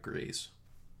 Zach agrees.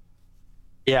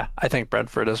 yeah, I think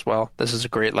Brentford as well. This is a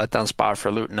great letdown spot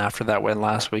for Luton after that win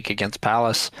last week against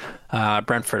Palace.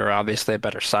 Brentford are obviously a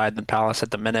better side than Palace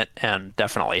at the minute and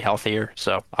definitely healthier,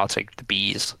 so I'll take the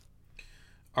Bees.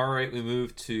 All right, we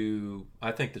move to,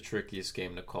 I think, the trickiest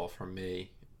game to call for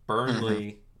me.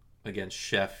 Burnley against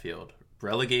Sheffield.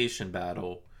 Relegation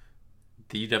battle,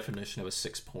 the definition of a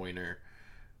 6-pointer.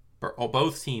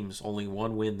 Both teams only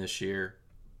 1 win this year,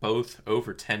 both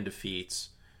over 10 defeats.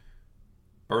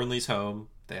 Burnley's home.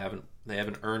 They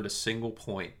haven't earned a single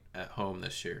point at home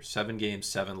this year. 7 games,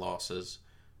 7 losses.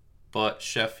 But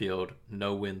Sheffield,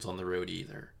 no wins on the road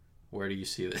either. Where do you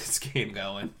see this game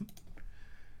going?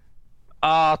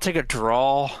 I'll take a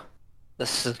draw.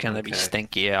 This is going to be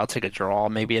stinky. I'll take a draw.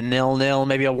 Maybe a 0-0,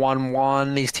 maybe a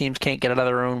 1-1. These teams can't get out of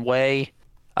their own way.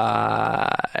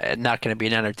 Not going to be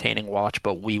an entertaining watch,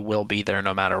 but we will be there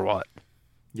no matter what.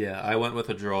 Yeah, I went with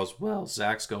a draw as well.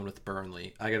 Zach's going with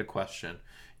Burnley. I got a question.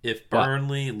 If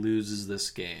Burnley loses this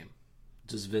game,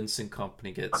 does Vincent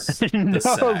Kompany get the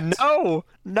sack?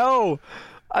 No.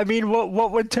 I mean,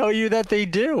 what would tell you that they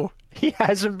do? He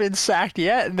hasn't been sacked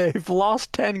yet, and they've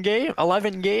lost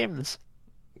 11 games.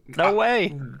 No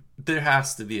way. There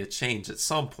has to be a change at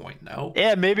some point, no?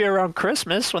 Yeah, maybe around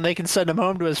Christmas when they can send him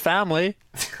home to his family.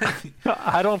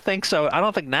 I don't think so. I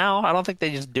don't think now. I don't think they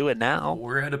just do it now.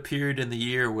 We're at a period in the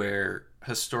year where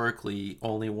historically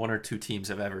only 1 or 2 teams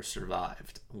have ever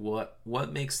survived.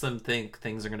 What makes them think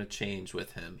things are going to change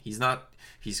with him?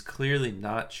 He's clearly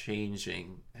not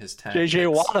changing his tactics.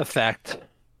 JJ Watt effect.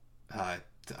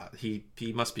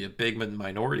 He must be a big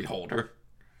minority holder.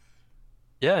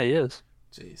 Yeah, he is.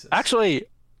 Jesus. Actually,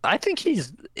 I think he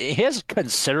has a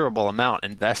considerable amount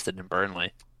invested in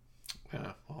Burnley.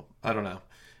 Yeah, well, I don't know.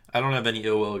 I don't have any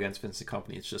ill will against Vincent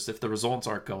Kompany. It's just if the results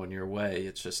aren't going your way,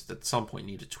 it's just at some point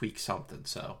you need to tweak something.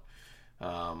 So,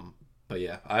 but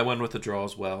yeah, I went with the draw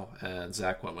as well, and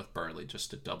Zach went with Burnley just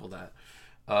to double that.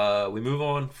 We move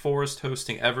on. Forest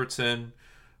hosting Everton.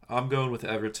 I'm going with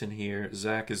Everton here.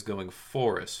 Zach is going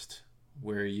Forest.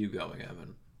 Where are you going,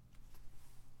 Evan?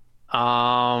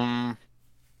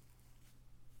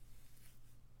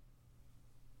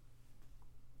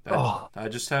 I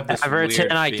just have this Everton,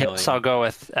 weird I feeling. guess I'll go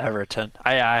with Everton.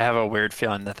 I have a weird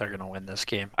feeling that they're going to win this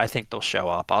game. I think they'll show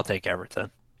up. I'll take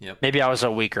Everton. Yep. Maybe I was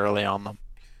a week early on them.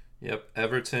 Yep.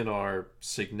 Everton are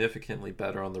significantly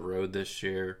better on the road this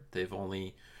year. They've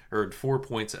only earned 4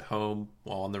 points at home,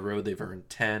 while on the road they've earned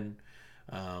 10.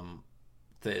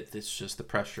 It's just the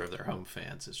pressure of their home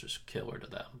fans is just killer to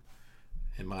them,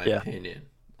 in my opinion.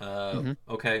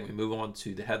 Okay, we move on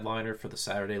to the headliner for the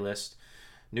Saturday list.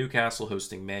 Newcastle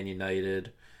hosting Man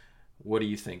United. What are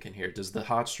you thinking here? Does the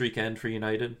hot streak end for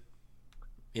United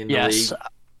in the league?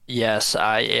 Yes,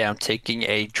 I am taking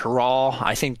a draw.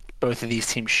 I think both of these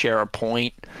teams share a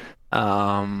point.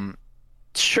 Um,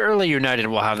 Surely United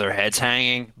will have their heads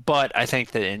hanging, but I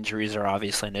think the injuries are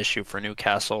obviously an issue for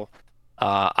Newcastle.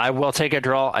 I will take a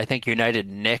draw. I think United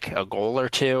nick a goal or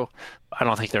two. I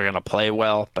don't think they're going to play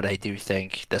well, but I do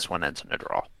think this one ends in a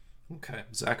draw. Okay,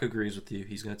 Zach agrees with you.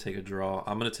 He's going to take a draw.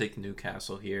 I'm going to take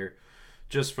Newcastle here,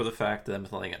 just for the fact that I'm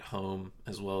playing at home,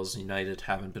 as well as United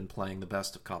haven't been playing the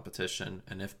best of competition,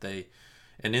 and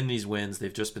in these wins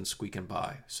they've just been squeaking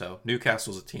by. So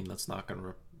Newcastle's a team that's not going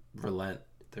to relent.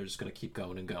 They're just going to keep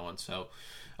going and going. So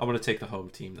I'm going to take the home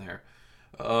team there.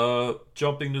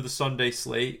 Jumping to the Sunday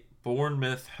slate,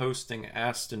 Bournemouth hosting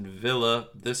Aston Villa.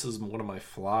 This is one of my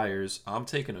flyers. I'm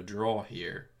taking a draw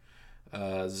here.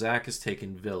 Zach is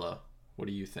taking Villa. What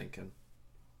are you thinking?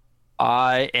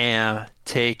 I am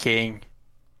taking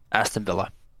Aston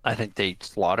Villa. I think they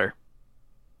slaughter.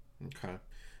 Okay.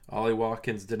 Ollie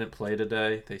Watkins didn't play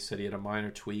today. They said he had a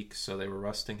minor tweak, so they were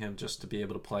resting him just to be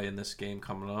able to play in this game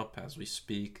coming up as we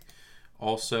speak.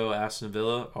 Also, Aston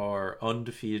Villa are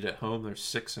undefeated at home. They're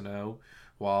 6-0,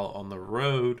 while on the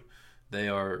road they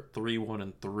are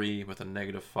 3-1-3 with a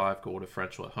 -5 goal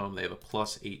differential at home. They have a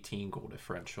 +18 goal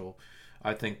differential.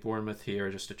 I think Bournemouth here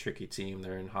are just a tricky team.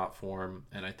 They're in hot form,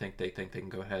 and I think they can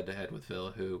go head-to-head with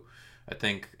Villa, who I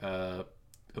think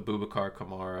Abubakar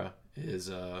Kamara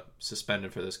is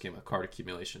suspended for this game with card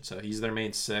accumulation. So he's their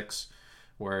main six,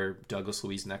 where Douglas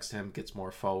Luiz next to him gets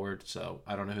more forward. So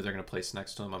I don't know who they're going to place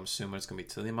next to him. I'm assuming it's going to be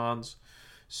Tillemans.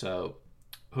 So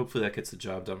hopefully that gets the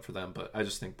job done for them. But I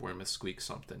just think Bournemouth squeaks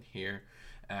something here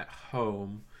at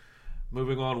home.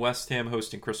 Moving on, West Ham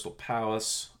hosting Crystal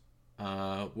Palace.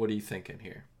 What are you thinking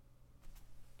here?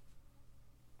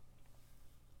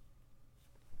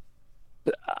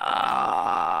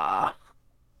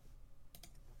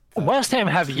 West Ham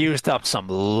have used up some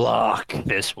luck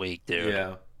this week, dude.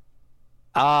 Yeah.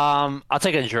 I'll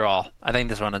take a draw. I think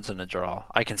this one ends in a draw.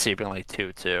 I can see it being like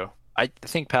 2-2. I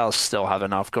think Palace still have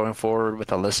enough going forward with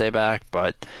Olise back,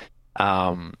 but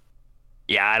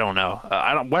yeah, I don't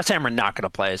know. West Ham are not going to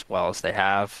play as well as they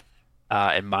have,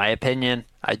 in my opinion.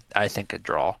 I think a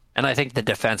draw, and I think the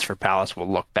defense for Palace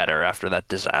will look better after that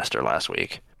disaster last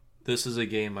week. This is a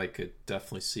game I could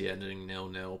definitely see ending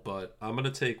 0-0, but I'm going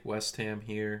to take West Ham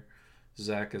here.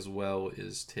 Zach as well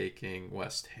is taking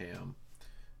West Ham.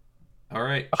 All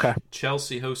right. Okay.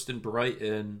 Chelsea hosting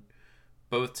Brighton.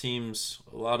 Both teams,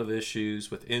 a lot of issues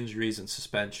with injuries and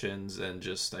suspensions and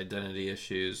just identity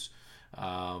issues.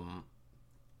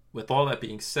 With all that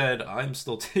being said, I'm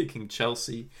still taking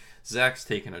Chelsea. Zach's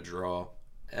taking a draw.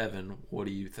 Evan, what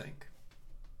do you think?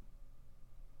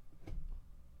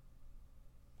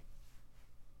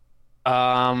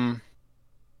 I'll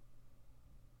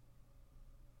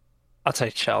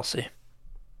take Chelsea.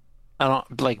 I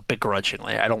don't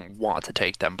begrudgingly. I don't want to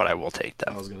take them, but I will take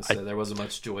them. I was going to say there wasn't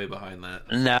much joy behind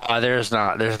that. No, there's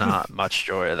not. There's not much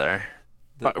joy there.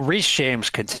 But Reece James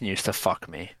continues to fuck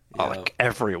me like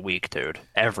every week, dude.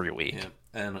 Every week. Yeah.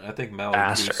 And I think Malo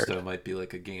Gusto might be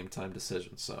like a game time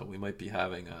decision, so we might be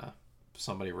having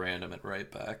somebody random at right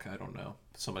back. I don't know.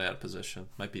 Somebody out of position.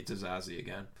 Might be Dizazi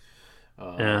again.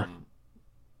 Yeah.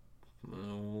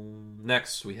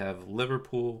 Next, we have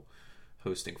Liverpool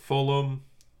hosting Fulham.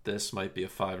 This might be a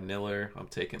 5-0. I'm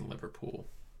taking Liverpool.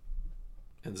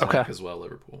 And Zach as well,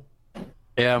 Liverpool.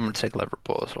 Yeah, I'm going to take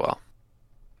Liverpool as well.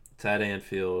 It's at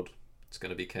Anfield. It's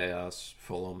going to be chaos.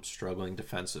 Fulham struggling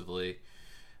defensively.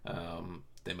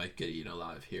 They might get eaten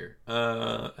alive here.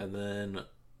 And then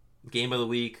game of the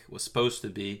week was supposed to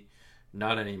be,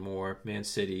 not anymore, Man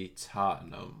City,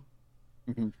 Tottenham.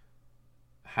 Mm-hmm.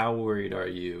 How worried are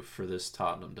you for this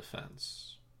Tottenham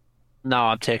defense? No,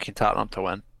 I'm taking Tottenham to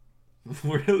win.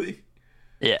 Really?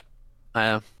 Yeah,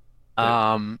 I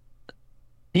am.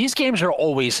 These games are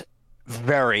always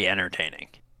very entertaining.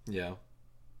 Yeah.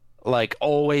 Like,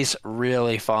 always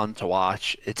really fun to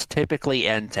watch. It's typically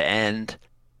end to end.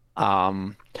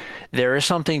 There is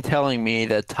something telling me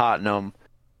that Tottenham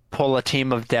pull a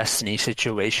team of destiny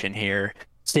situation here.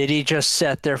 City just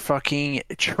set their fucking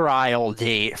trial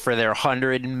date for their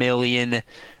 100 million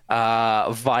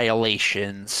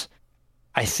violations.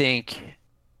 I think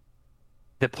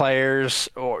the players,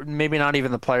 or maybe not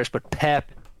even the players, but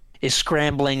Pep is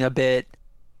scrambling a bit.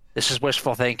 This is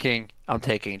wishful thinking. I'm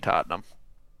taking Tottenham.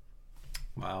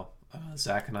 Wow.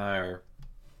 Zach and I are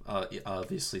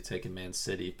obviously taking Man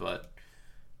City, but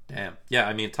damn. Yeah,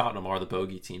 I mean, Tottenham are the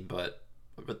bogey team, but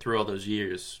through all those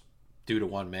years, due to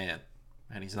one man,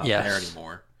 and he's not there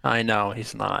anymore. I know,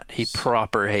 he's not. He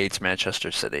proper hates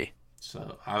Manchester City.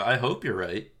 So I hope you're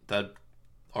right. That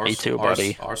Me too,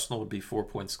 buddy. Arsenal would be 4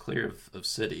 points clear of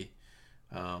City.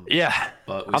 Yeah,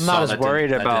 but I'm not as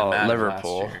worried about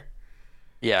Liverpool.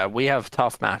 Yeah, we have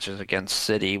tough matches against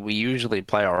City. We usually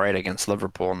play all right against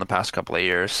Liverpool in the past couple of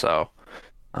years. So,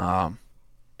 um,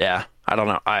 yeah, I don't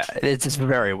know. It's just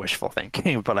very wishful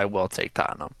thinking, but I will take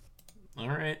Tottenham. All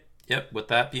right. Yep. With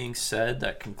that being said,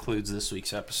 that concludes this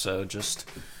week's episode. Just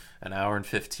an hour and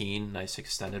 15. Nice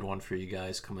extended one for you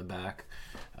guys coming back.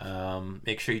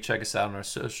 Make sure you check us out on our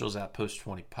socials at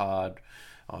Post20Pod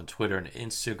on Twitter and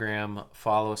Instagram.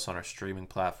 Follow us on our streaming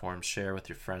platforms. Share with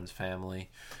your friends, family,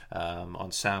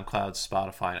 on SoundCloud,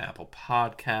 Spotify, and Apple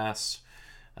Podcasts.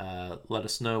 Let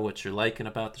us know what you're liking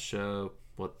about the show,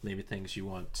 what maybe things you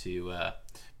want to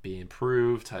be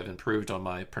improved. I've improved on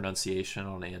my pronunciation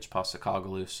on Ange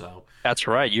Postecoglou, so That's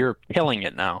right. You're killing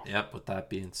it now. yep. With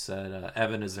that being said,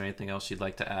 Evan, is there anything else you'd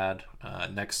like to add?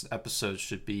 Next episode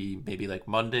should be maybe like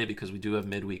Monday because we do have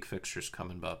midweek fixtures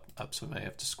coming up, so we may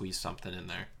have to squeeze something in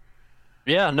there.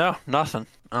 Yeah, no, nothing.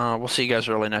 We'll see you guys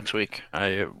early next week.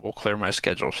 I will clear my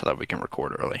schedule so that we can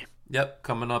record early. Yep,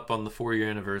 coming up on the 4-year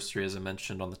anniversary, as I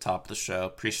mentioned on the top of the show.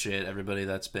 Appreciate everybody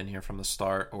that's been here from the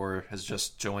start or has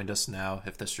just joined us now.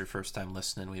 If this is your first time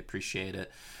listening, we appreciate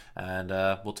it. And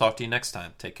we'll talk to you next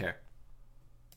time. Take care.